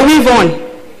over your weave on.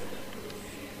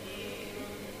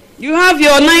 You have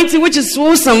your 90, which is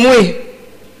some way.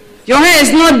 Your hair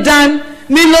is not done.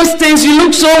 Milo stains. You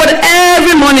look so old.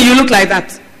 Every morning you look like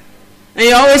that. And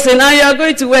you always say, now you are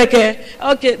going to work.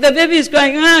 Okay, the baby is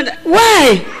crying.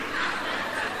 Why?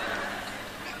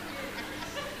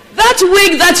 That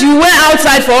wig that you wear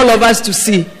outside for all of us to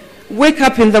see. Wake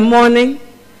up in the morning,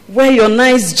 wear your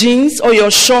nice jeans or your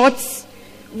shorts,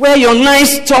 wear your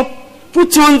nice top,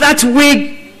 put on that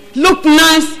wig, look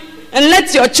nice, and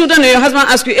let your children and your husband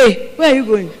ask you, hey, where are you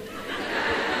going?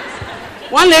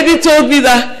 One lady told me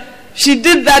that she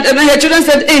did that, and then her children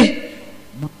said, hey,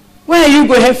 where are you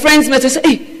going? Her friends met her and said,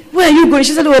 hey, where are you going?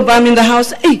 She said, oh, but I'm in the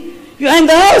house. Hey, you are in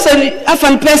the house and have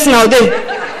fun personal day.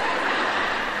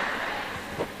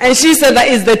 And she said that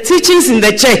is the teachings in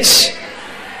the church.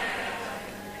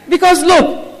 Because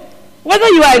look, whether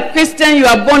you are a Christian, you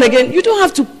are born again, you don't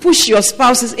have to push your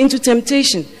spouses into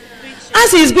temptation.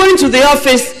 As he is going to the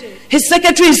office, his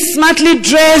secretary is smartly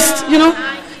dressed,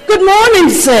 Good morning,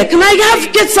 sir. Can I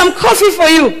get some coffee for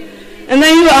you? And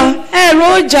then you are, hey,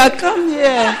 Roger, come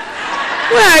here.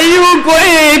 Where are you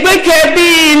going?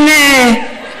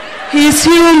 He's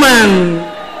human.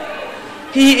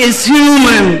 He is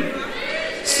human.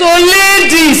 So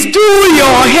ladies, do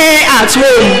your hair at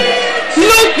home.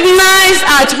 Look nice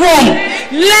at home.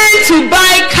 Learn to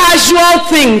buy casual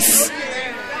things.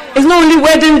 It's not only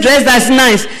wedding dress that's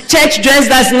nice, church dress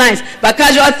that's nice, but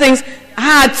casual things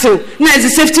hard to.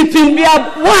 Nice safety pin.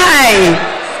 Why?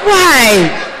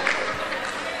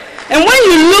 And when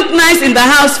you look nice in the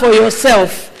house for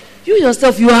yourself, you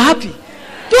are happy.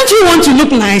 Don't you want to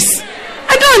look nice?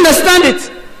 I don't understand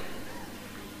it.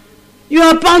 You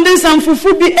are pounding some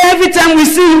fufu every time we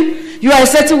see you. You are a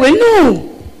certain way. No.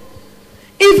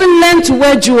 Even learn to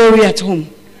wear jewelry at home.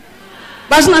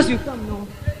 But as soon as you come, no.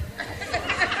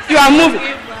 You are moving.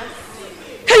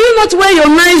 Can you not wear your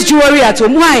nice jewelry at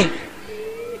home? Why?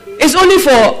 It's only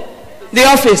for the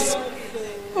office.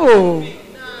 Oh,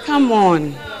 come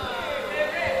on.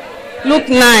 Look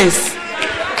nice.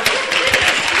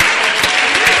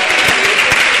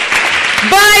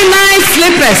 Buy nice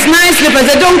slippers.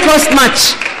 They don't cost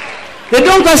much.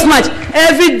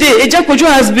 Every day, Ejakojo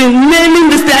has been nailing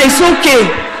this thing. It's okay.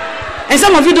 And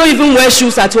some of you don't even wear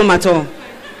shoes at home at all.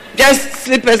 Just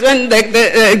slippers. When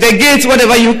the gates,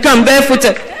 whatever, you come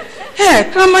barefooted. Hey,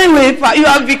 come my way. You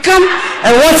have become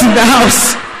a what in the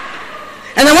house.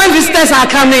 And then when visitors are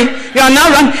coming, you are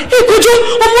now running. Hey, Kojo,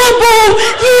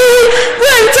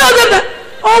 tell them that.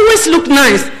 Always look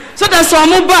nice. So that's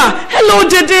Omoba. Hello,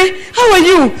 Dede. How are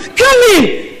you? Come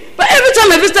in. But every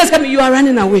time a visitor is coming, you are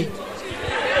running away.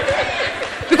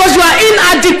 Because you are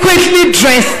inadequately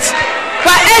dressed.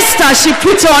 But Esther, she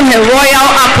put on her royal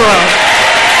apparel.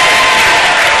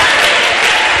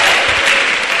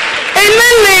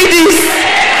 Amen, ladies.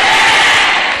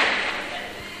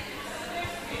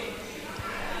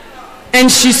 And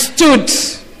she stood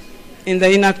in the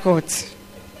inner court.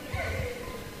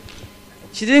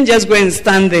 She didn't just go and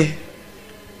stand there.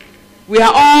 We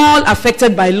are all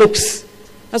affected by looks.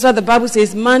 That's why the Bible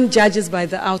says man judges by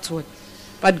the outward,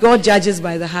 but God judges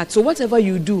by the heart. So whatever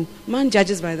you do, man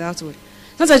judges by the outward.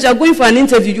 Sometimes you are going for an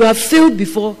interview, you have failed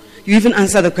before you even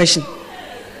answer the question.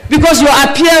 Because your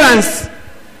appearance,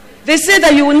 they say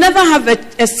that you will never have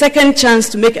a second chance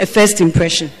to make a first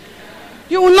impression.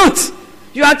 You will not.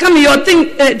 You are coming, your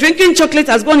thing, drinking chocolate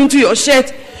has gone into your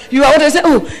shirt. You are always say,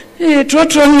 oh, hey, if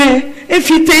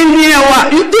you tell me,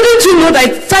 didn't you know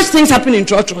that such things happen in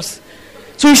trotros?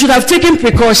 So you should have taken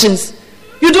precautions.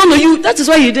 You don't know, that is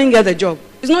why you didn't get the job.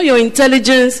 It's not your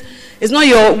intelligence, it's not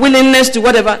your willingness to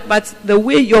whatever, but the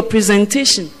way your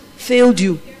presentation failed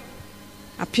you.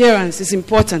 Appearance is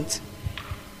important.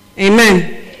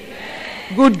 Amen.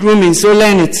 Good grooming, so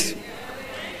learn it.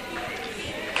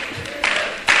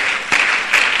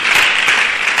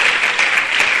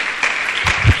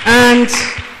 And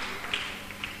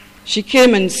she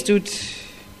came and stood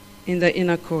in the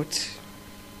inner court.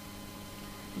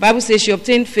 The Bible says she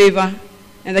obtained favor,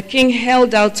 and the king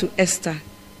held out to Esther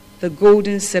the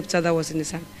golden scepter that was in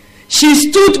his hand. She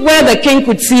stood where the king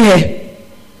could see her.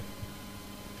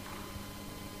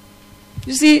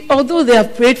 You see, although they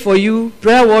have prayed for you,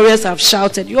 prayer warriors have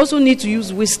shouted, you also need to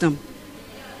use wisdom.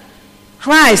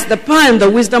 Christ, the power and the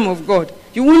wisdom of God.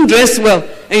 You won't dress well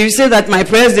and you say that my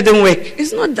prayers didn't work.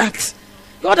 It's not that.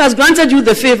 God has granted you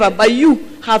the favor, but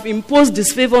you have imposed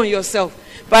this favor on yourself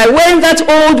By wearing that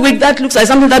old wig that looks like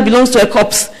something that belongs to a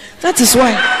corpse. That is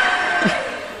why.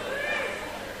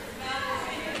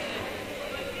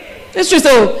 It's true.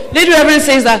 So, Lady Reverend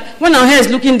says that when our hair is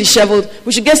looking disheveled,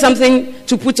 we should get something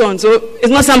to put on. So, it's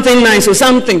not something nice or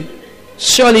something.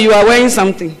 Surely you are wearing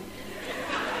something.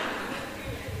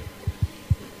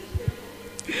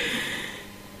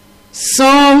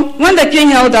 So, when the king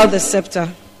held out the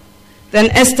scepter, then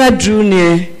Esther drew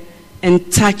near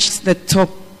and touched the top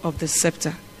of the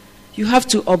scepter. You have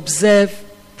to observe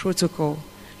protocol.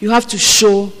 You have to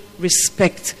show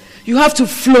respect. You have to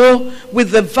flow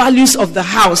with the values of the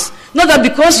house. Not that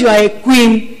because you are a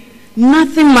queen,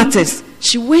 nothing matters.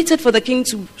 She waited for the king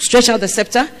to stretch out the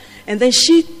scepter, and then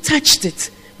she touched it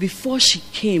before she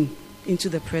came into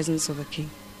the presence of the king.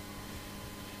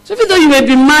 So even though you may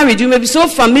be married, you may be so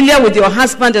familiar with your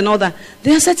husband and all that,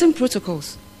 there are certain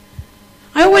protocols.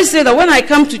 I always say that when I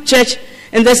come to church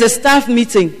and there's a staff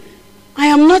meeting, I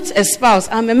am not a spouse,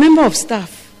 I'm a member of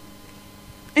staff.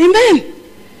 Amen.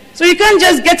 So you can't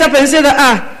just get up and say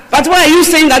that, but why are you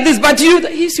saying that this? But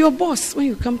he's your boss when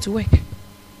you come to work.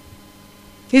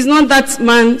 He's not that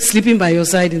man sleeping by your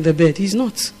side in the bed. He's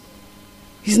not.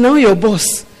 He's now your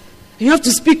boss. You have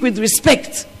to speak with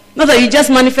respect. Not that you just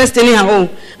manifest anyhow, oh,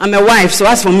 I'm a wife, so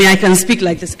as for me, I can speak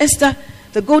like this. Esther,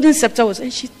 the golden scepter was,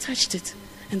 and she touched it.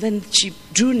 And then she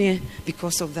drew near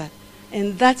because of that.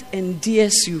 And that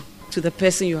endears you to the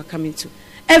person you are coming to.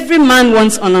 Every man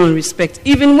wants honor and respect,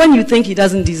 even when you think he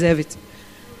doesn't deserve it.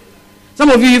 Some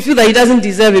of you feel that he doesn't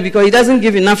deserve it because he doesn't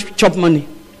give enough chop money.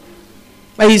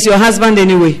 But he's your husband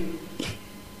anyway.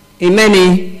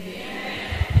 Amen.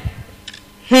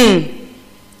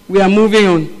 We are moving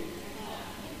on.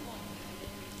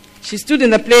 She stood in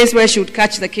the place where she would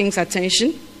catch the king's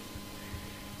attention.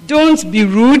 Don't be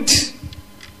rude.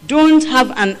 Don't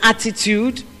have an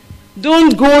attitude.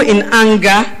 Don't go in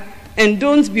anger. And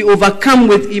don't be overcome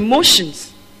with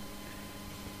emotions.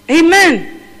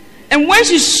 Amen. And when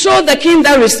she showed the king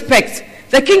that respect,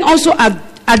 the king also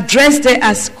addressed her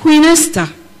as Queen Esther.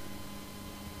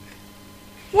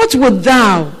 What would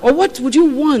thou, or what would you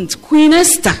want, Queen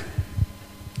Esther?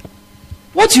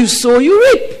 What you sow, you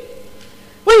reap.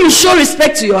 When you show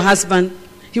respect to your husband,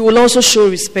 he will also show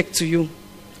respect to you.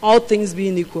 All things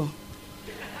being equal.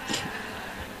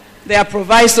 There are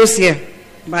provisos here,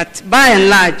 but by and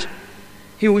large,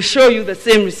 he will show you the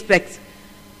same respect.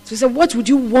 So he said, what would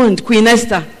you want, Queen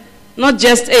Esther? Not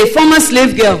just a former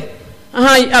slave girl.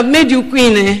 I've made you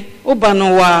queen, eh?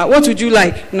 Obanowa. What would you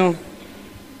like? No.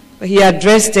 But he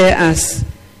addressed her as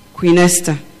Queen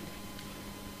Esther.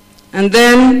 And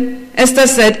then Esther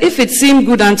said, if it seem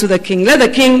good unto the king, let the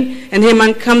king and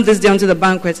Haman come this day unto the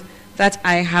banquet that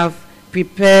I have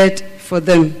prepared for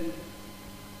them.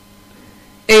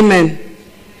 Amen.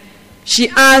 She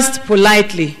asked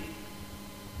politely.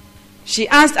 She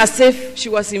asked as if she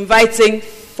was inviting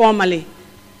formally.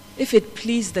 If it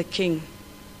please the king.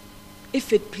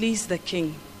 If it please the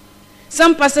king.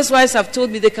 Some pastors' wives have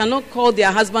told me they cannot call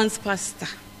their husbands pastor,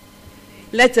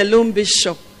 let alone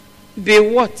bishop. Be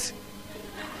what?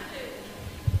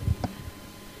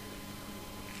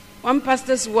 One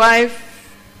pastor's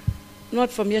wife,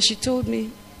 not from here, she told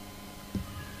me,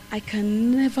 I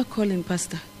can never call him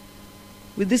pastor.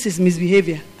 With this is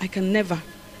misbehavior. I can never.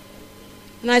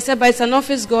 And I said, but it's an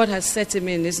office God has set him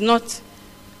in. It's not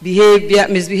behavior,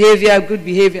 misbehavior, good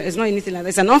behavior. It's not anything like that.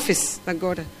 It's an office that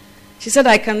God has. She said,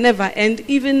 I can never. And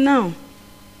even now,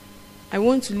 I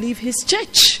want to leave his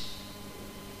church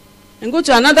and go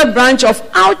to another branch of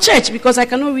our church because I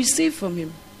cannot receive from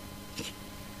him.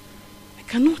 I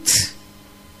cannot.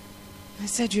 I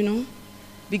said,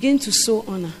 begin to sow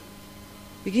honor.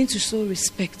 Begin to show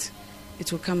respect.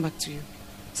 It will come back to you.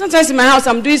 Sometimes in my house,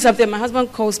 I'm doing something, my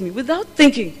husband calls me without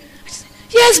thinking. I say,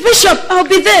 yes, Bishop, I'll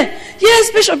be there. Yes,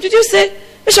 Bishop, did you say?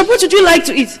 Bishop, what would you like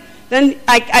to eat? Then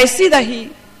I see that he's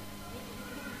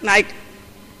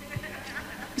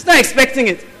not expecting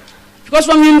it. Because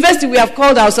from university, we have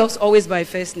called ourselves always by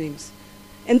first names.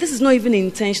 And this is not even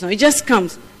intentional. It just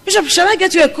comes. Bishop, shall I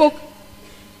get you a Coke?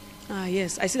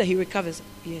 Yes. I see that he recovers.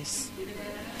 Yes.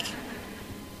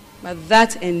 But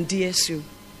that endears you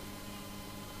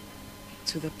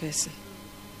to the person.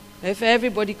 If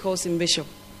everybody calls him Bishop,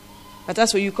 but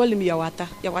that's what you call him Yawata.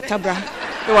 Yawata bra.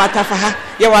 Yawata faha.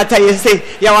 Yawata you say.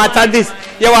 Yawata this.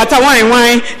 Yawata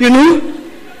wine.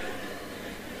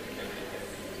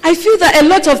 I feel that a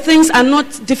lot of things are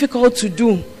not difficult to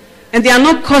do. And they are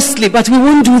not costly, but we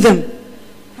won't do them.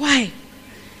 Why?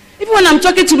 Even when I'm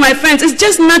talking to my friends, it's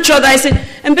just natural that I say,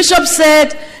 and Bishop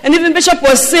said, and even Bishop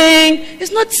was saying,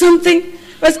 it's not something.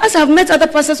 But as I've met other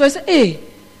pastors, I say, hey,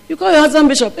 you call your husband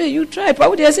Bishop, hey, you try. Why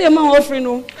would they say a man offering?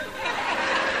 No?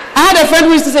 I had a friend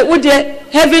who used to say, "Would you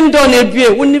heaven done a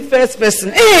beer? Wouldn't the first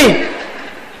person?" Hey,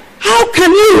 how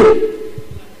can you?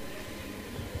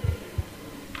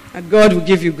 And God will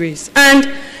give you grace. And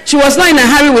she was not in a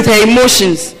hurry with her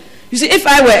emotions. You see, if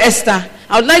I were Esther,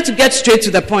 I would like to get straight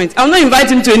to the point. I will not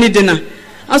invite him to any dinner.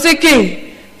 I'll say,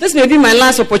 "King, this may be my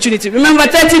last opportunity. Remember,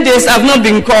 30 days I've not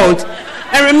been called.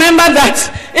 And remember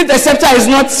that if the scepter is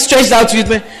not stretched out with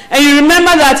me, and you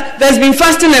remember that there's been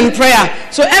fasting and prayer.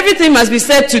 So everything must be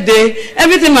said today.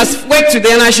 Everything must work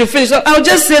today, and I should finish." So I'll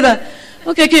just say that,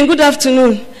 "Okay, King, good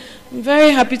afternoon. I'm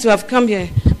very happy to have come here.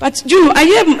 But you know, I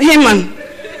hear Haman.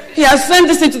 He has sent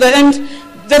this thing to the end.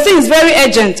 The thing is very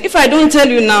urgent. If I don't tell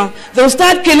you now, they'll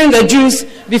start killing the Jews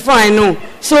before I know.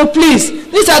 So please,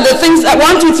 these are the things that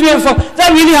 1, 2, 3, and 4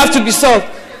 that really have to be solved.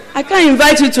 I can't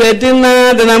invite you to a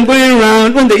dinner, then I'm going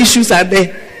around when the issues are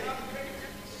there."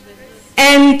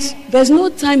 And there's no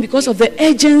time because of the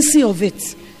urgency of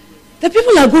it. The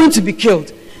people are going to be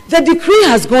killed. The decree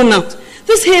has gone out.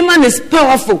 This Haman is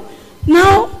powerful.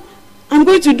 Now, I'm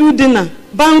going to do dinner,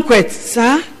 banquet,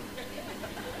 sir.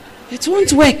 It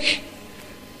won't work.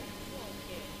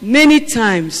 Many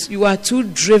times you are too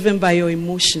driven by your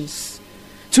emotions,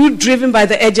 too driven by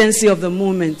the urgency of the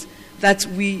moment, that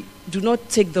we do not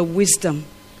take the wisdom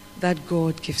that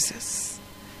God gives us.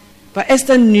 But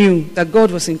Esther knew that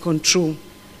God was in control,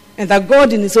 and that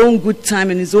God in his own good time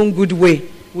and his own good way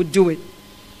would do it.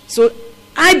 So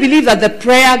I believe that the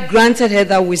prayer granted her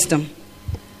that wisdom.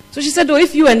 So she said, "Oh,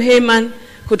 if you and Haman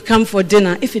could come for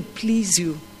dinner, if it please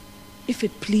you. If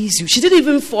it please you." She didn't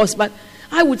even force, but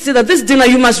I would say that this dinner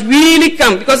you must really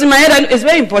come, because in my head it's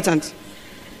very important.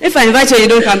 If I invite you and you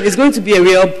don't come, it's going to be a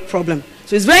real problem.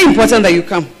 So it's very important that you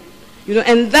come. You know,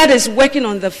 and that is working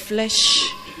on the flesh,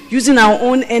 using our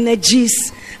own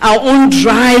energies, our own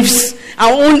drives,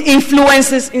 our own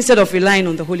influences, instead of relying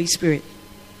on the Holy Spirit.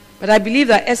 But I believe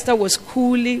that Esther was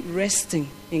coolly resting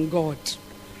in God.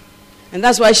 And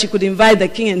that's why she could invite the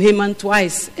king and Haman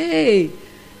twice. Hey,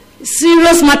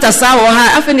 serious matters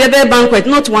are often the banquet,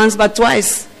 not once but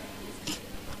twice,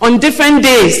 on different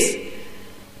days.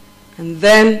 And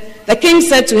then the king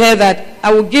said to her that,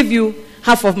 "I will give you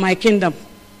half of my kingdom."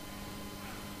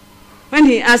 When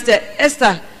he asked her,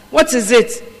 "Esther, what is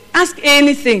it? Ask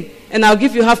anything and I'll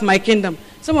give you half my kingdom."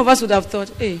 Some of us would have thought,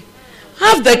 "Hey,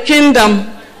 half the kingdom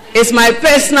is my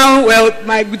personal wealth,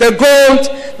 the gold,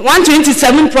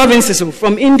 127 provinces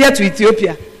from India to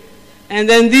Ethiopia. And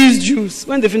then these Jews,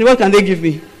 when they finish, what can they give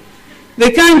me?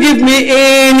 They can't give me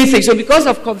anything." So because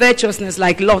of covetousness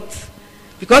like Lot,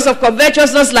 because of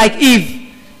covetousness like Eve,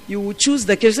 you will choose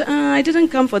the case. "I didn't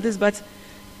come for this, but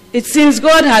it seems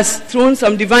God has thrown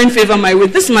some divine favor my way.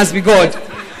 This must be God.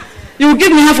 You will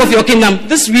give me half of your kingdom.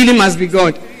 This really must be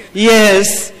God."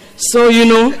 Yes. So,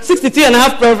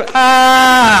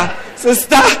 63.5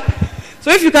 sister. So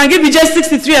if you can give me just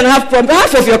 63.5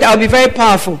 half of your, I'll be very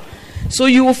powerful. So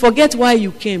you will forget why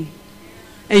you came,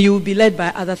 and you will be led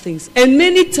by other things. And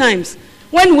many times,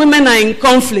 when women are in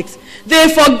conflict, they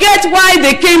forget why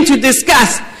they came to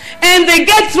discuss, and they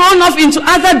get thrown off into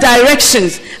other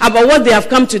directions about what they have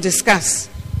come to discuss.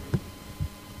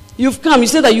 You've come, you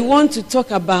say that you want to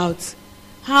talk about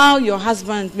how your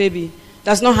husband maybe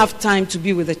does not have time to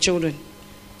be with the children.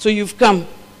 So you've come.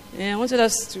 I wanted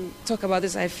us to talk about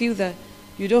this. I feel that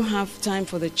you don't have time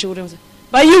for the children.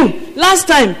 But you, last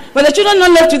time, when the children not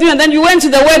left with you, and then you went to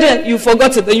the wedding, you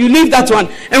forgot it, then you leave that one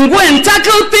and go and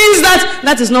tackle things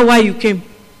that is not why you came.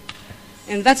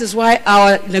 And that is why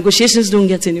our negotiations don't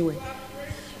get anywhere.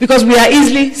 Because we are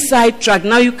easily sidetracked.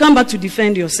 Now you come back to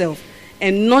defend yourself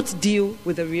and not deal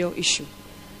with the real issue.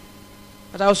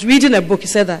 But I was reading a book, it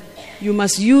said that you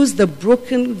must use the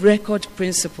broken record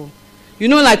principle. You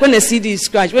know, like when a CD is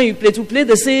scratched, when you play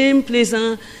the same place.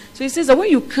 So it says that when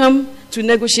you come to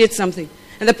negotiate something,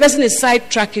 and the person is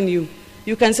sidetracking you,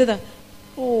 you can say that,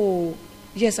 "Oh,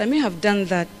 yes, I may have done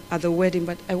that at the wedding,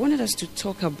 but I wanted us to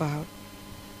talk about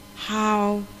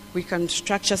how we can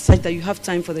structure such that you have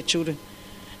time for the children.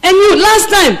 And you, last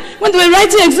time, when they were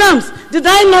writing exams, did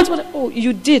I not? Oh,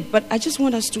 you did, but I just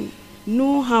want us to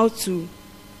know how to.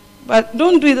 But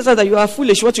don't do it so that you are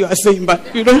foolish what you are saying,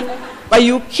 but you don't. But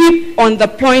you keep on the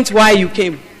point why you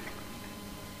came."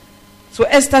 So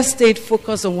Esther stayed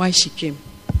focused on why she came.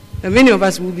 And many of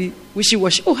us will be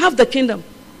wishy-washy. "Oh, have the kingdom.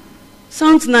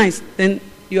 Sounds nice." Then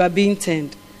you are being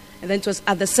turned. And then it was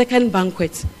at the second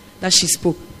banquet that she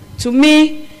spoke. To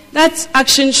me, that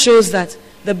action shows that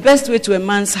the best way to a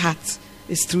man's heart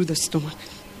is through the stomach.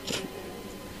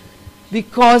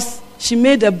 Because she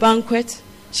made a banquet,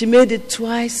 she made it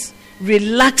twice,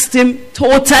 relaxed him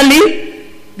totally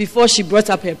before she brought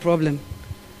up her problem.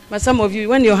 But some of you,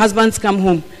 when your husbands come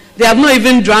home, they have not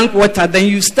even drank water, then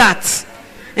you start.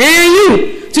 And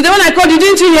you, today when I called you,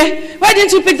 didn't you hear? Why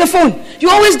didn't you pick the phone? You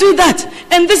always do that,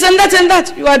 and this and that and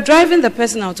that. You are driving the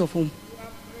person out of home.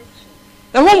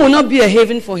 The home will not be a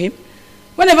haven for him.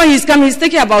 Whenever he's coming, he's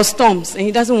thinking about storms, and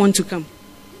he doesn't want to come.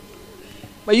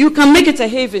 But you can make it a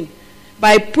haven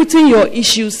by putting your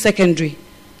issues secondary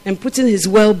and putting his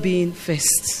well-being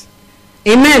first.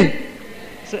 Amen.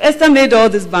 So Esther made all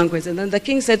these banquets, and then the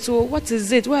king said, so what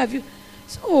is it? Where have you?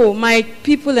 So my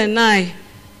people and I,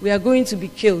 we are going to be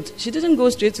killed. She didn't go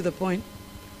straight to the point.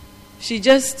 She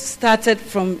just started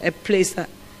from a place that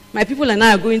my people and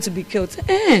I are going to be killed.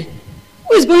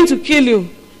 Who is going to kill you?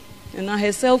 And now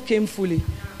herself came fully.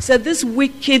 Said, this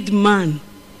wicked man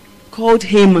called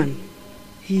Haman,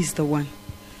 he's the one.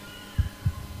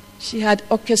 She had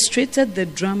orchestrated the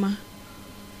drama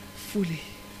fully.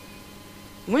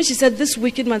 When she said, this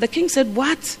wicked man, the king said,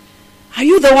 what? Are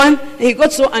you the one? And he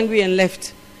got so angry and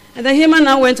left. And then Haman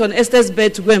now went on Esther's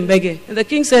bed to go and beg her. And the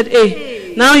king said,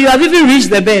 hey, now you have even reached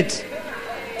the bed.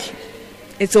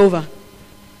 It's over.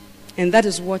 And that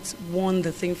is what won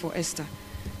the thing for Esther.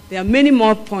 There are many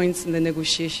more points in the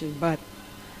negotiation, but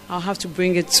I'll have to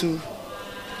bring it to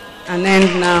an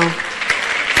end now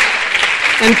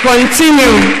and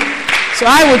continue. So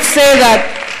I would say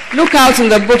that look out in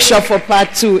the bookshop for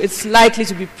part 2. It's likely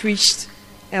to be preached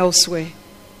elsewhere.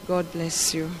 God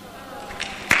bless you.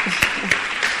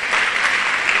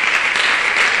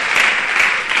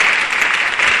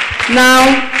 Now,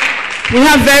 we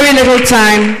have very little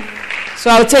time, so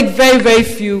I'll take very, very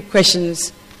few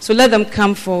questions. So let them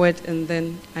come forward, and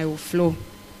then I will flow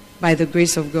by the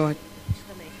grace of God.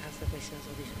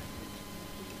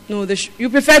 No, you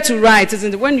prefer to write,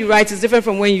 isn't it? When you write, it's different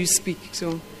from when you speak.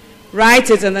 So write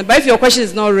it, and then, but if your question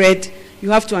is not read,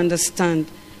 you have to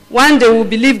understand. One day we'll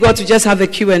believe God to just have a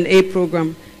Q&A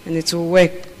program, and it will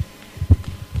work.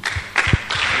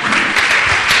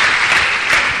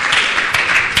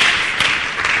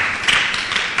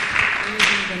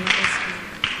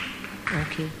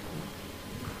 Okay.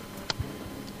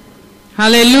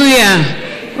 Hallelujah.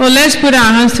 Oh, let's put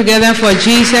our hands together for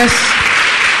Jesus.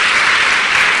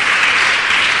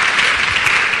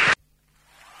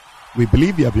 We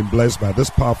believe you have been blessed by this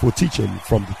powerful teaching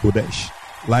from the Qodesh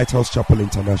Lighthouse Chapel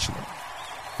International.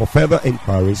 For further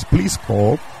inquiries, please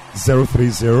call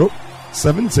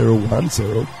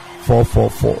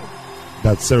 030-7010-444.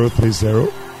 That's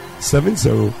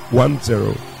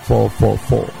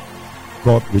 030-7010-444.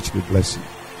 God richly bless you.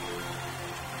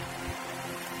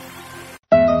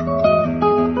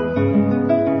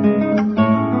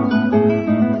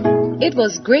 It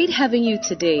was great having you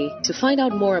today. To find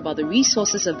out more about the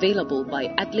resources available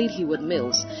by Adelaide Heward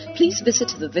Mills, please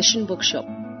visit the Vision Bookshop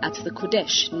at the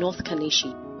Qodesh, North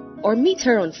Kaneshie, or meet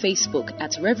her on Facebook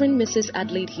at Reverend Mrs.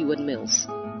 Adelaide Heward Mills.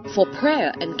 For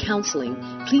prayer and counseling,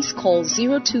 please call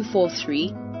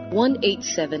 0243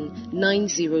 187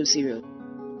 900.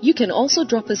 You can also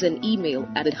drop us an email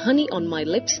at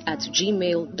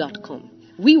honeyonmylips@gmail.com.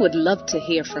 We would love to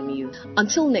hear from you.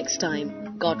 Until next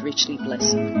time, God richly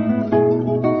bless you.